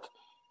York.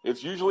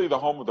 It's usually the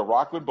home of the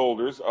Rockland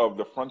Boulders of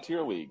the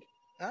Frontier League.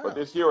 Oh. But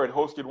this year it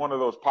hosted one of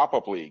those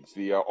pop-up leagues,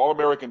 the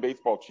All-American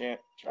Baseball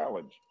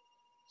Challenge.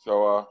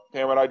 So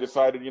Pam and I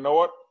decided, you know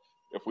what?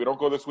 If we don't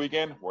go this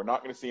weekend, we're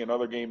not going to see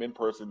another game in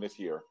person this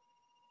year.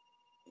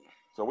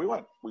 So we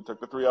went. We took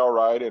the 3-hour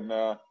ride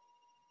and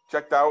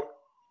checked out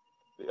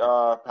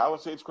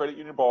Palisades Credit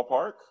Union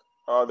Ballpark.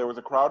 There was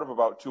a crowd of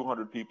about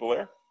 200 people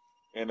there,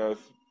 and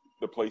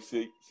the place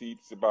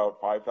seats about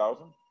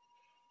 5,000.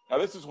 Now,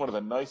 this is one of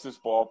the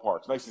nicest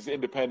ballparks, nicest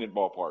independent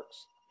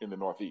ballparks in the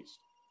Northeast.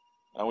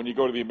 Now, when you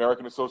go to the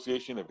American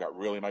Association, they've got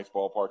really nice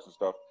ballparks and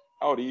stuff.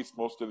 Out east,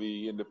 most of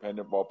the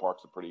independent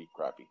ballparks are pretty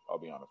crappy, I'll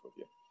be honest with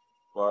you.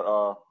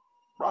 But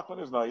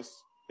Rockland is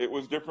nice. It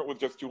was different with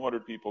just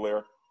 200 people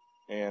there,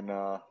 and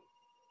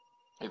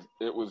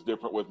it was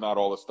different with not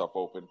all the stuff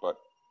open, but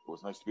it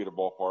was nice to be at a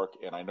ballpark,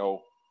 and I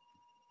know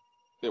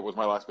it was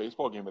my last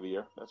baseball game of the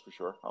year, that's for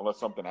sure, unless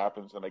something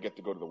happens and I get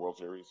to go to the World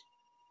Series.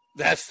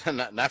 That's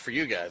not for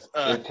you guys.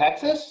 In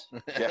Texas?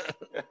 Yeah.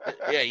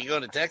 Yeah, you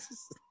going to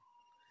Texas?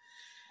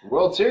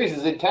 World Series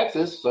is in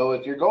Texas, so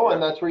if you're going,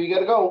 that's where you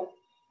got to go.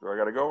 So I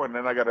got to go, and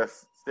then I got to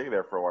stay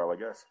there for a while, I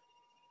guess.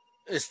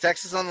 Is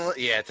Texas on the list?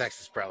 Yeah,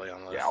 Texas is probably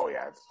on the list. Yeah, oh,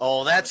 yeah.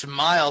 Oh, that's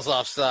miles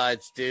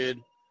offsides,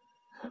 dude.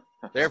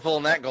 They're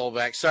pulling that goal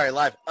back. Sorry,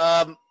 live.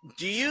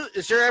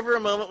 Is there ever a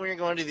moment when you're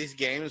going to these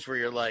games where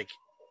you're like,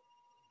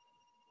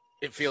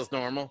 it feels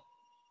normal?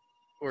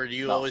 Or do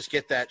you always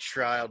get that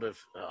shroud of,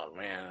 oh,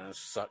 man, this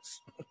sucks?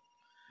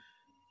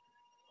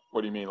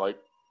 What do you mean, like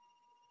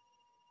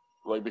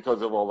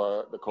because of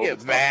all the COVID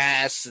stuff?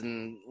 Masks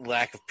and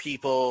lack of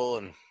people.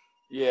 And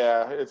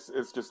yeah, it's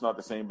just not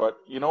the same. But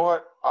you know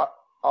what?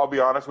 I'll be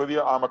honest with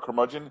you. I'm a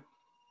curmudgeon,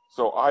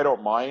 so I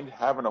don't mind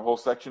having a whole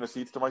section of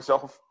seats to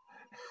myself.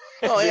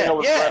 Oh, yeah, being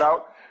able to spread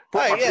out,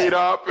 put my feet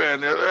up,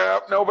 and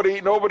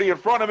nobody in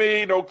front of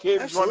me, no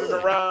kids running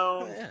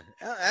around.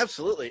 Yeah,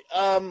 absolutely.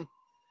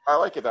 I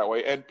like it that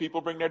way, and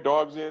people bring their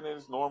dogs in, and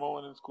it's normal,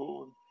 and it's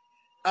cool.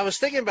 I was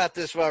thinking about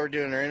this while we're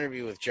doing our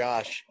interview with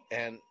Josh,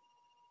 and,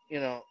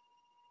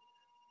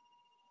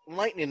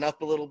 lightening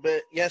up a little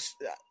bit. Yes,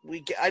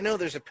 I know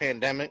there's a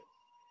pandemic,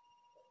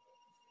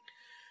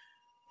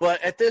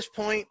 but at this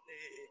point,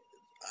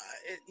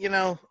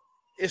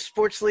 if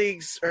sports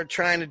leagues are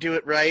trying to do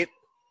it right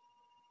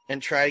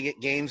and try to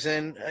get games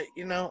in,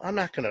 I'm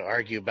not going to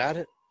argue about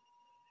it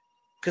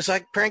because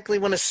I frankly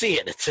want to see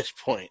it at this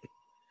point.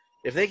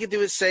 If they could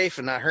do it safe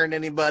and not hurt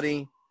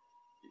anybody,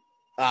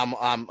 I'm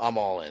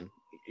all in.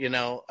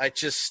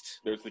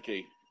 There's the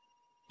key.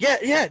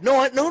 Yeah. No,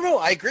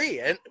 I agree.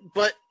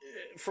 But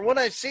from what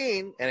I've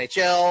seen,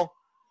 NHL,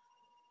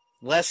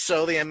 less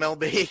so the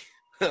MLB,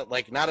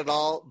 like not at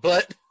all.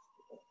 But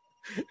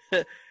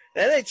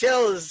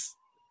NHL is,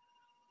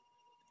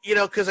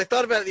 because I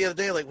thought about it the other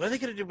day, like, what are they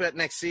going to do about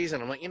next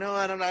season? I'm like, I'm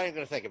not even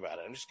going to think about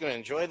it. I'm just going to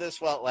enjoy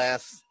this while it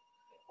lasts.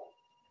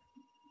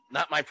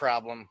 Not my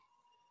problem.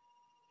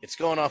 It's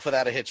going off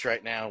without a hitch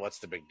right now. What's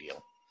the big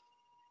deal?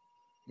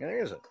 Yeah,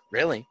 there is it.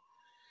 Really?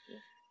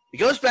 It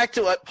goes back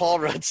to what Paul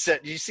Rudd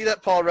said. Did you see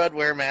that Paul Rudd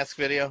wear mask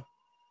video?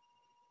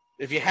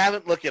 If you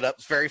haven't, look it up.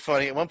 It's very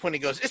funny. At one point he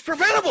goes, it's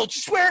preventable.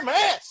 Just wear a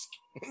mask.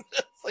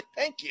 It's like,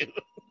 thank you.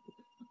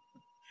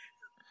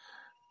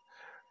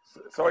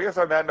 So I guess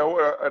on that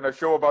note, in a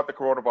show about the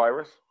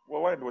coronavirus,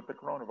 we'll end with the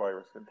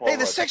coronavirus. And Paul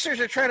the Sixers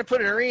are trying to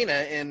put an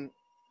arena in.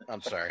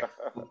 I'm sorry.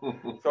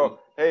 So,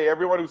 hey,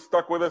 everyone who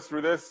stuck with us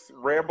through this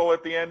ramble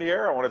at the end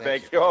here, I want to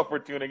thank you all for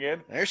tuning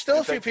in. There's still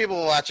a few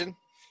people watching.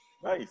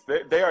 Nice.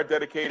 They are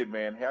dedicated,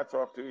 man. Hats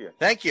off to you.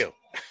 Thank you.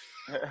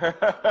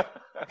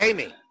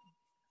 Amy.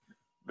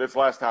 This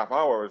last half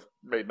hour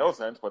made no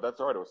sense, but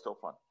that's all right. It was still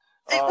fun.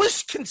 It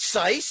was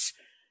concise.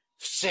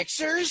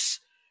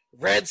 Sixers,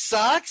 Red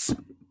Sox,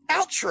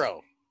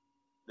 outro.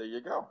 There you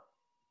go.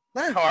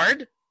 Not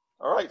hard.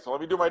 All right, so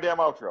let me do my damn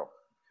outro.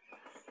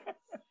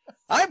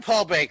 I'm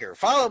Paul Baker.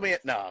 Follow me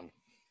at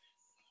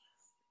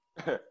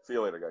See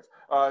you later, guys.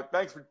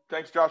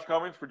 Thanks, Josh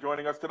Cummings, for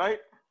joining us tonight.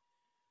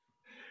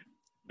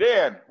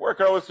 Dan, where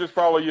can our listeners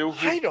follow you?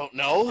 I don't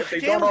know. If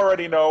they don't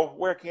already know,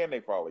 where can they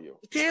follow you?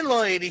 Dan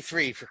Law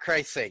 83, for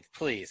Christ's sake,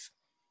 please.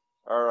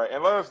 All right,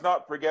 and let us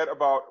not forget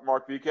about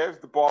Mark Viquez,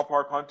 the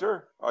ballpark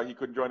hunter. He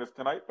couldn't join us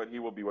tonight, but he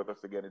will be with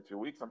us again in 2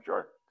 weeks, I'm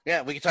sure.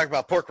 Yeah, we can talk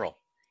about pork roll.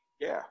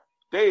 Yeah.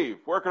 Dave,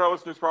 where can our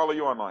listeners follow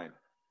you online?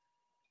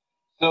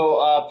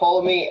 So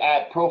follow me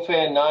at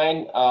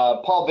ProFan9.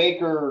 Paul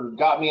Baker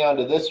got me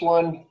onto this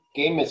one.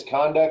 Game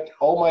misconduct.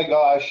 Oh, my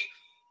gosh.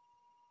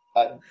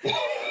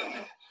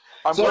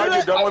 I'm glad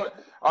you're done with it.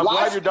 I'm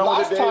glad you're done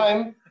with it,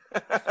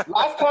 Dave.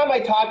 Last time I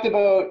talked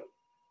about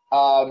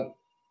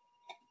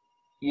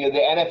the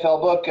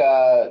NFL book,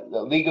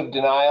 The League of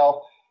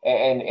Denial,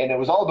 and it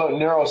was all about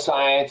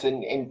neuroscience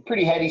and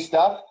pretty heady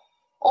stuff.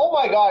 Oh,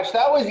 my gosh,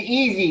 that was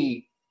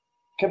easy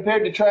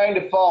compared to trying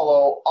to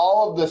follow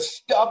all of the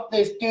stuff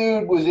this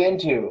dude was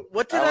into.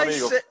 What did I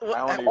say?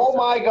 Oh,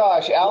 my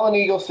gosh, Alan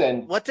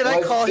Eagleson. What did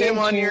I call him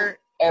on your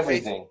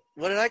everything?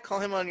 What did I call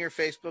him on your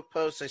Facebook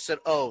post? I said,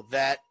 oh,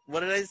 that.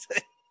 What did I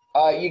say?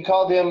 You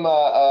called him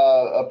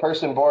a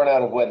person born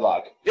out of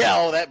wedlock. Yeah,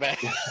 oh, that bad.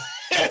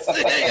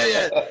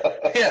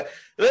 yeah.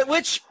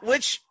 Which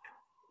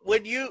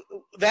when you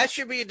that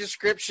should be a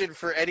description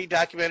for any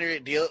documentary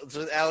that deals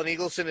with Alan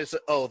Eagleson is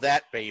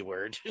that B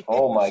word.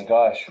 Oh my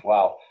gosh!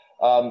 Wow.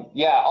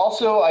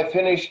 Also, I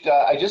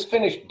just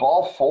finished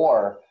Ball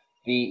 4,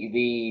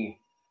 the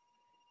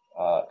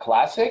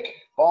classic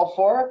Ball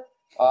 4.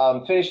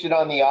 Finished it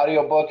on the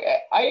audiobook.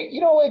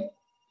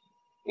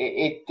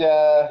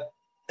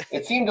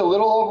 It seemed a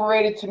little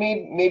overrated to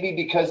me, maybe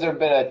because there have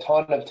been a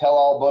ton of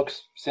tell-all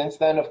books since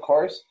then, of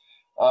course.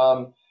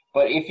 But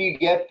if you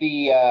get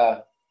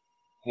the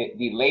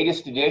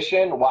latest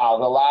edition, wow,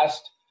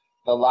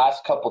 the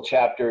last couple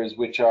chapters,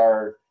 which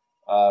are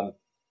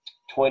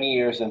 20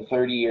 years and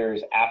 30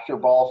 years after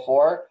Ball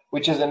 4,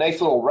 which is a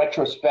nice little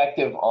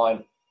retrospective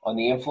on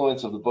the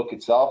influence of the book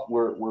itself,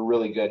 were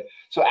really good.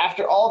 So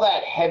after all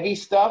that heavy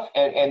stuff,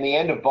 and the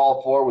end of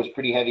Ball 4 was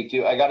pretty heavy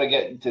too, I got to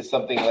get into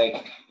something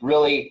like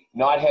really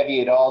not heavy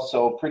at all,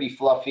 so pretty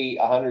fluffy,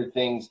 100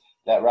 things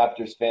that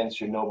Raptors fans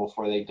should know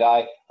before they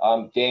die.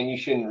 Dan, you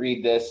shouldn't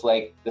read this,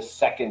 like the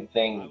second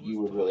thing you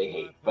would really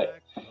hate.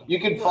 But you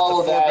can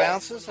follow that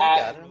at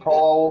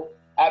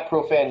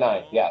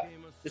ProFan9. Yeah.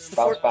 It's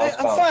the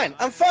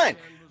I'm fine.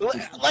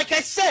 Like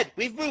I said,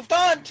 we've moved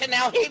on to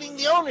now hating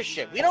the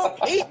ownership. We don't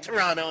hate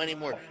Toronto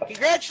anymore.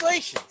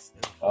 Congratulations.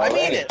 I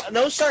mean it.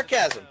 No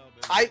sarcasm.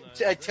 I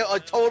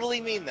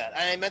totally mean that.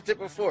 I meant it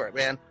before,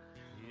 man.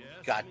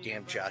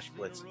 Goddamn Josh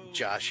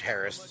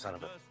Harris, son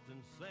of a...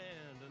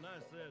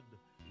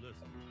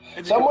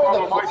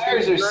 Somewhere the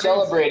Flyers are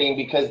celebrating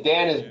because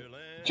Dan has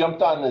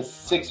jumped on the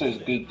Sixers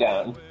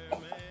beatdown.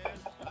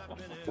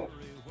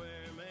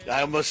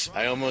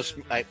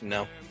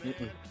 No.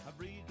 Mm-mm.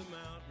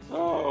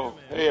 Oh,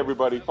 hey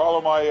everybody.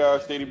 Follow my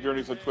Stadium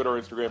Journeys on Twitter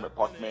or Instagram at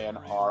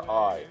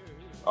PuckmanRI.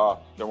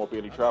 There won't be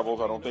any travels,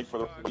 I don't think, for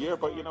the rest of the year,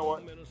 but you know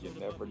what? You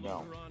never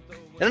know.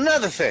 And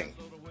another thing.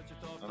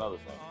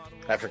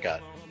 I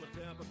forgot.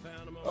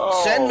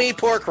 Oh. Send me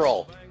pork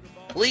roll.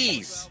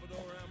 Please.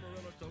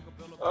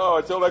 Oh,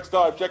 until next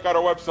time, check out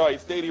our website,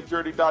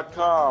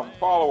 stadiumjourney.com.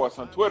 Follow us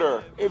on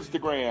Twitter,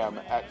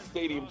 Instagram at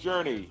Stadium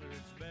Journey.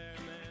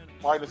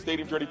 Find the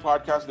Stadium Journey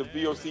podcast of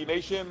VOC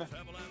Nation.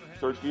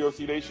 Search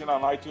VOC Nation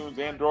on iTunes,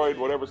 Android,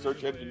 whatever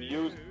search engine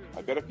you use.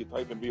 I bet if you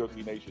type in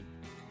VOC Nation,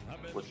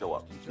 we'll show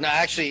up. No,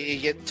 actually,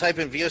 you type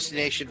in VOC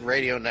Nation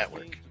Radio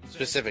Network,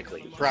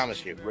 specifically.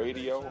 Promise you.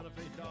 Radio?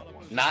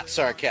 Not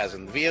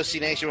sarcasm. The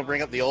VOC Nation will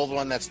bring up the old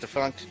one that's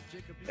defunct,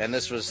 and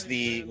this was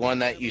the one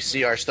that you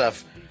see our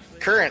stuff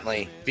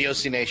currently,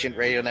 VOC Nation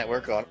Radio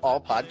Network, on all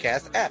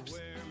podcast apps.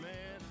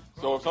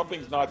 So if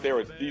something's not there,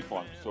 it's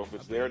defunct. So if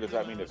it's there, does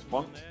that mean it's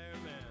funked?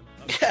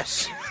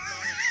 Yes.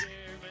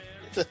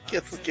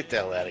 Let's get the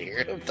hell out of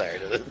here. I'm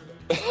tired of it.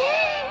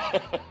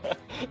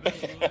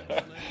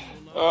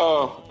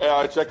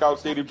 Check out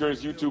Stadium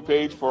Journey's YouTube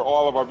page for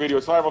all of our video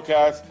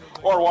simulcasts,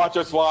 or watch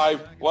us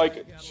live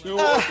like 2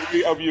 or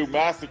 3 of you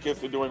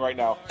masochists are doing right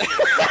now.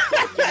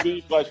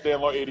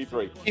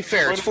 TV/DanLaw83. Be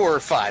fair, it's 4 or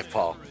 5,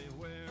 Paul.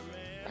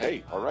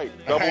 Hey, all right.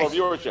 Double our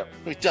viewership.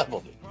 We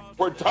doubled it.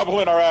 We're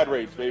doubling our ad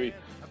rates, baby.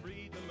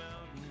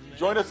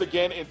 Join us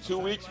again in 2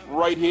 weeks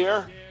right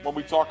here when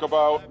we talk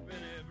about,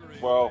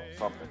 well,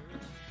 something.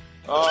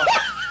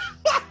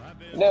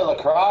 No,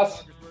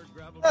 lacrosse?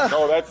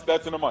 No,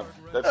 that's in a month.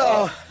 That's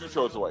 2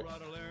 shows away.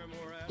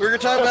 We're going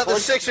to talk about the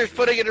Sixers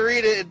putting an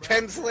arena in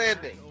Penn's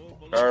Landing.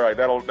 All right,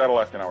 that'll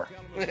last an hour.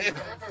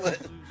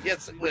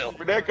 Yes, it will.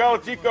 For Dan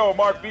Colachico,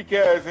 Mark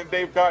Viquez, and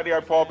Dave Cotney,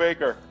 I'm Paul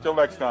Baker. Till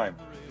next time.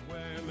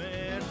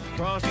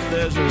 Across the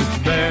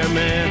desert, bare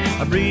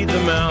man, I breathe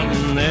the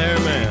mountain air,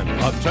 man.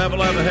 I've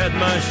traveled, I've had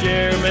my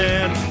share,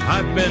 man.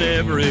 I've been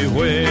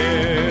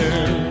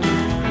everywhere.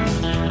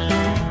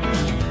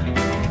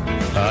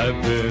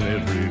 I've been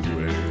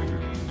everywhere.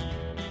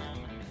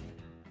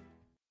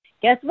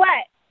 Guess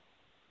what?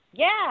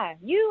 Yeah,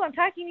 I'm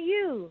talking to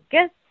you.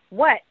 Guess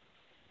what?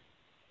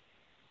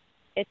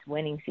 It's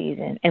winning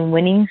season, and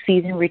winning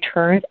season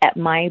returns at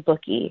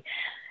MyBookie.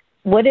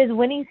 What does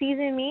winning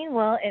season mean?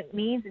 Well, it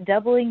means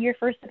doubling your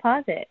first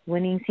deposit.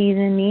 Winning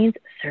season means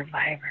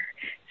Survivor,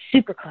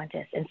 Super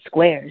Contest, and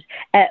Squares.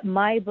 At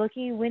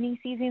MyBookie, winning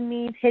season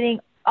means hitting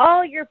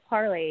all your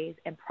parlays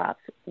and props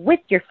with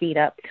your feet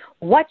up,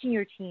 watching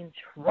your team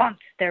trump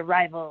their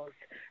rivals.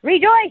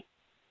 Rejoice!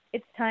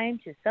 It's time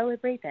to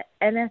celebrate the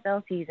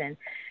NFL season.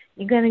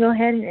 You're going to go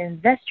ahead and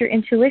invest your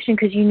intuition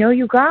because you know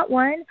you got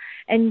one,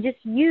 and just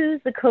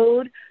use the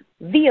code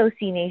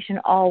VOC Nation,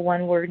 all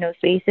one word, no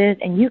spaces,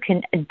 and you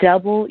can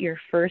double your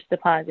first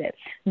deposit.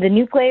 The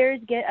new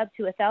players get up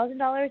to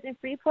 $1,000 in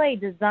free play,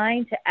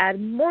 designed to add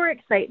more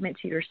excitement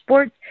to your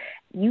sports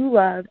you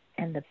love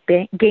and the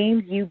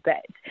games you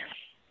bet.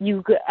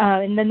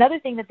 And another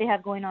thing that they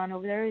have going on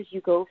over there is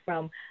you go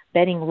from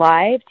betting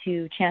live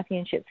to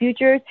championship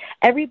futures.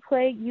 Every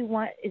play you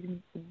want is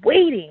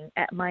waiting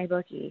at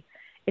MyBookie.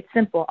 It's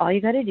simple. All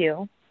you got to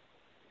do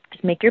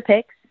is make your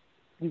picks.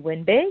 You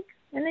win big,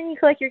 and then you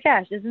collect your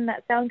cash. Doesn't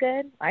that sound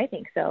good? I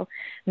think so.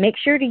 Make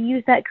sure to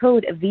use that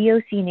code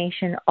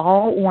VOCNation,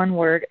 all one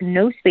word,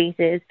 no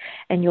spaces,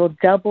 and you'll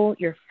double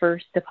your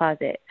first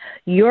deposit.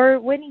 Your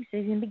winning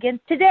season begins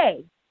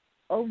today,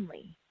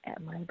 only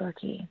at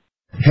MyBookie.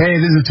 Hey,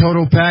 this is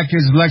Total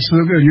Package, Lex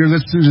Luger, and you're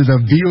listening to the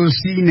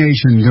VOC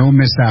Nation. Don't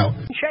miss out.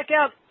 Check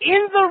out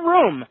In the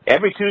Room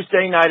every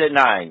Tuesday night at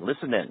 9.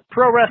 Listen in.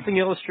 Pro Wrestling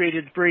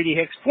Illustrated's Brady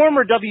Hicks,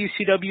 former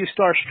WCW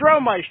star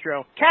Stro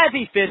Maestro,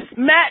 Kathy Fitz,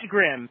 Matt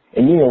Grimm.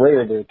 And you and Ray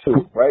are there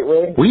too, right,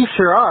 Ray? We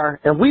sure are,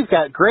 and we've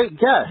got great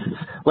guests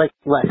like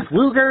Lex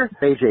Luger,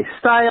 AJ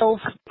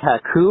Styles,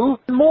 Haku,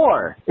 and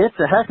more. It's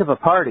a heck of a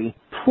party.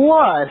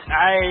 Plus,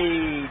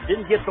 I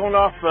didn't get thrown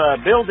off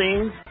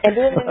buildings. And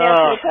didn't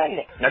get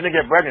pregnant. I didn't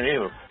get pregnant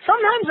either.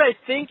 Sometimes I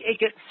think it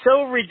gets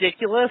so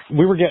ridiculous.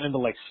 We were getting into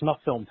like snuff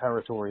film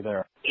territory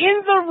there.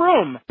 In the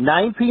Room.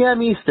 9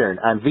 p.m. Eastern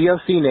on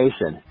VOC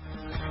Nation.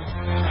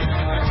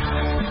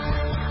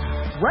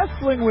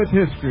 Wrestling with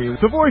History,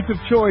 the voice of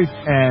choice,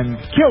 and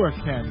Killer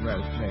Ken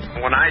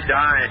Resnick. When I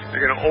die,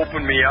 they're going to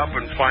open me up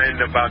and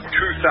find about 2,000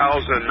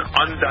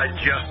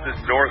 undigested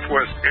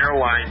Northwest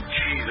Airline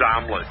cheese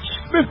omelets.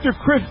 Mr.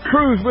 Chris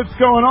Cruz, what's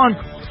going on?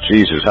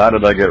 Jesus, how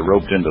did I get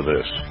roped into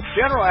this?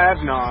 General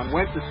Adnan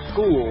went to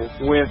school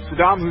with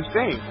Saddam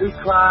Hussein. He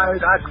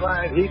cried, I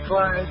cried, he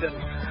cried, and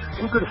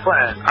we're good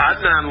friends.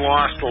 Adnan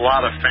lost a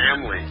lot of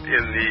family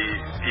in the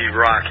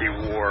Iraqi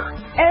war.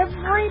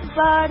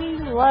 Everybody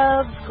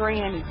loves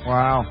Granny.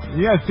 Wow.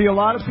 Yeah, see, a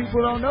lot of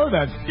people don't know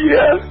that.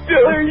 Yes,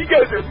 Diller, you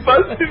guys are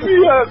busting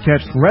me up.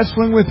 Catch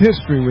Wrestling with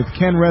History with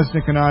Ken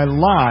Resnick and I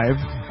live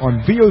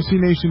on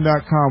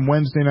VOCNation.com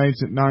Wednesday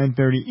nights at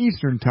 9:30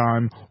 Eastern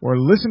Time, or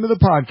listen to the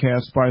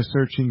podcast by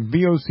searching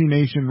VOC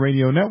Nation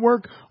Radio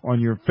Network on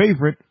your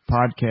favorite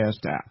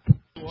podcast app.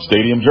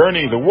 Stadium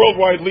Journey, the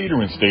worldwide leader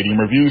in stadium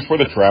reviews for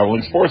the traveling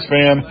sports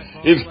fan,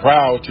 is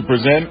proud to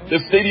present the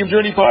Stadium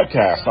Journey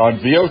podcast on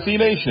VOC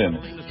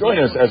Nation.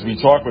 Join us as we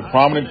talk with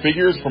prominent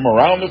figures from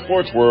around the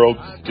sports world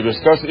to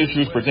discuss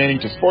issues pertaining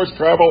to sports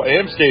travel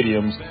and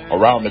stadiums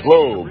around the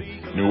globe.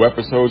 New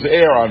episodes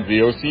air on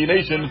VOC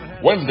Nation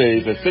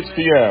Wednesdays at 6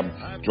 p.m.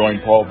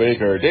 Join Paul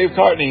Baker, Dave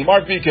Cotney,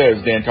 Mark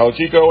Viquez, Dan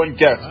Calachico, and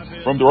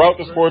guests from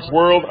throughout the sports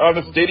world on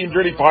the Stadium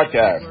Journey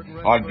podcast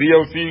on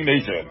VOC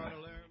Nation.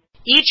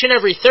 Each and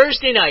every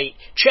Thursday night,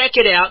 check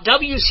it out,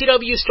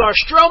 WCW star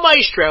Stro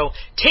Maestro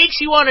takes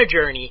you on a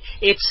journey.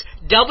 It's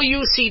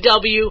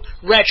WCW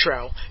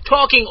Retro.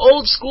 Talking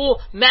old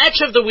school match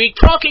of the week,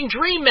 talking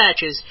dream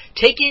matches,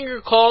 taking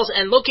your calls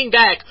and looking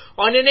back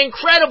on an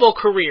incredible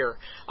career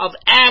of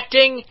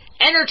acting,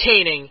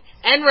 entertaining,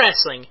 and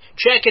wrestling.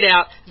 Check it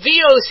out,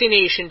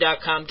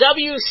 VOCNation.com,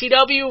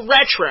 WCW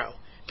Retro.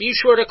 Be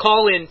sure to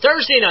call in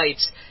Thursday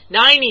nights,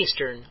 9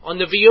 Eastern, on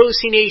the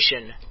VOC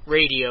Nation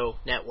Radio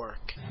Network.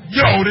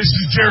 Yo, this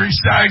is Jerry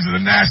Steigers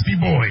of the Nasty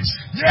Boys.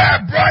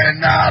 Yeah,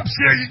 Brian Knobs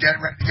here. You getting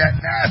ready to get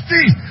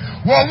nasty?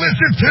 Well,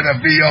 listen to the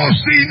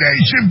VOC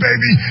Nation,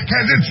 baby,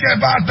 because it's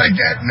about to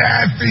get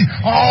nasty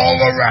all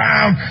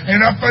around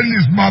and up in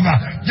this mother.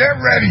 Get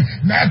ready.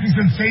 Nasty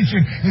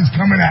Sensation is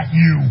coming at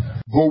you.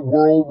 The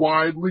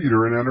worldwide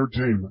leader in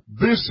entertainment.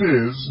 This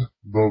is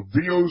the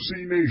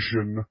VOC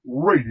Nation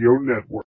Radio Network.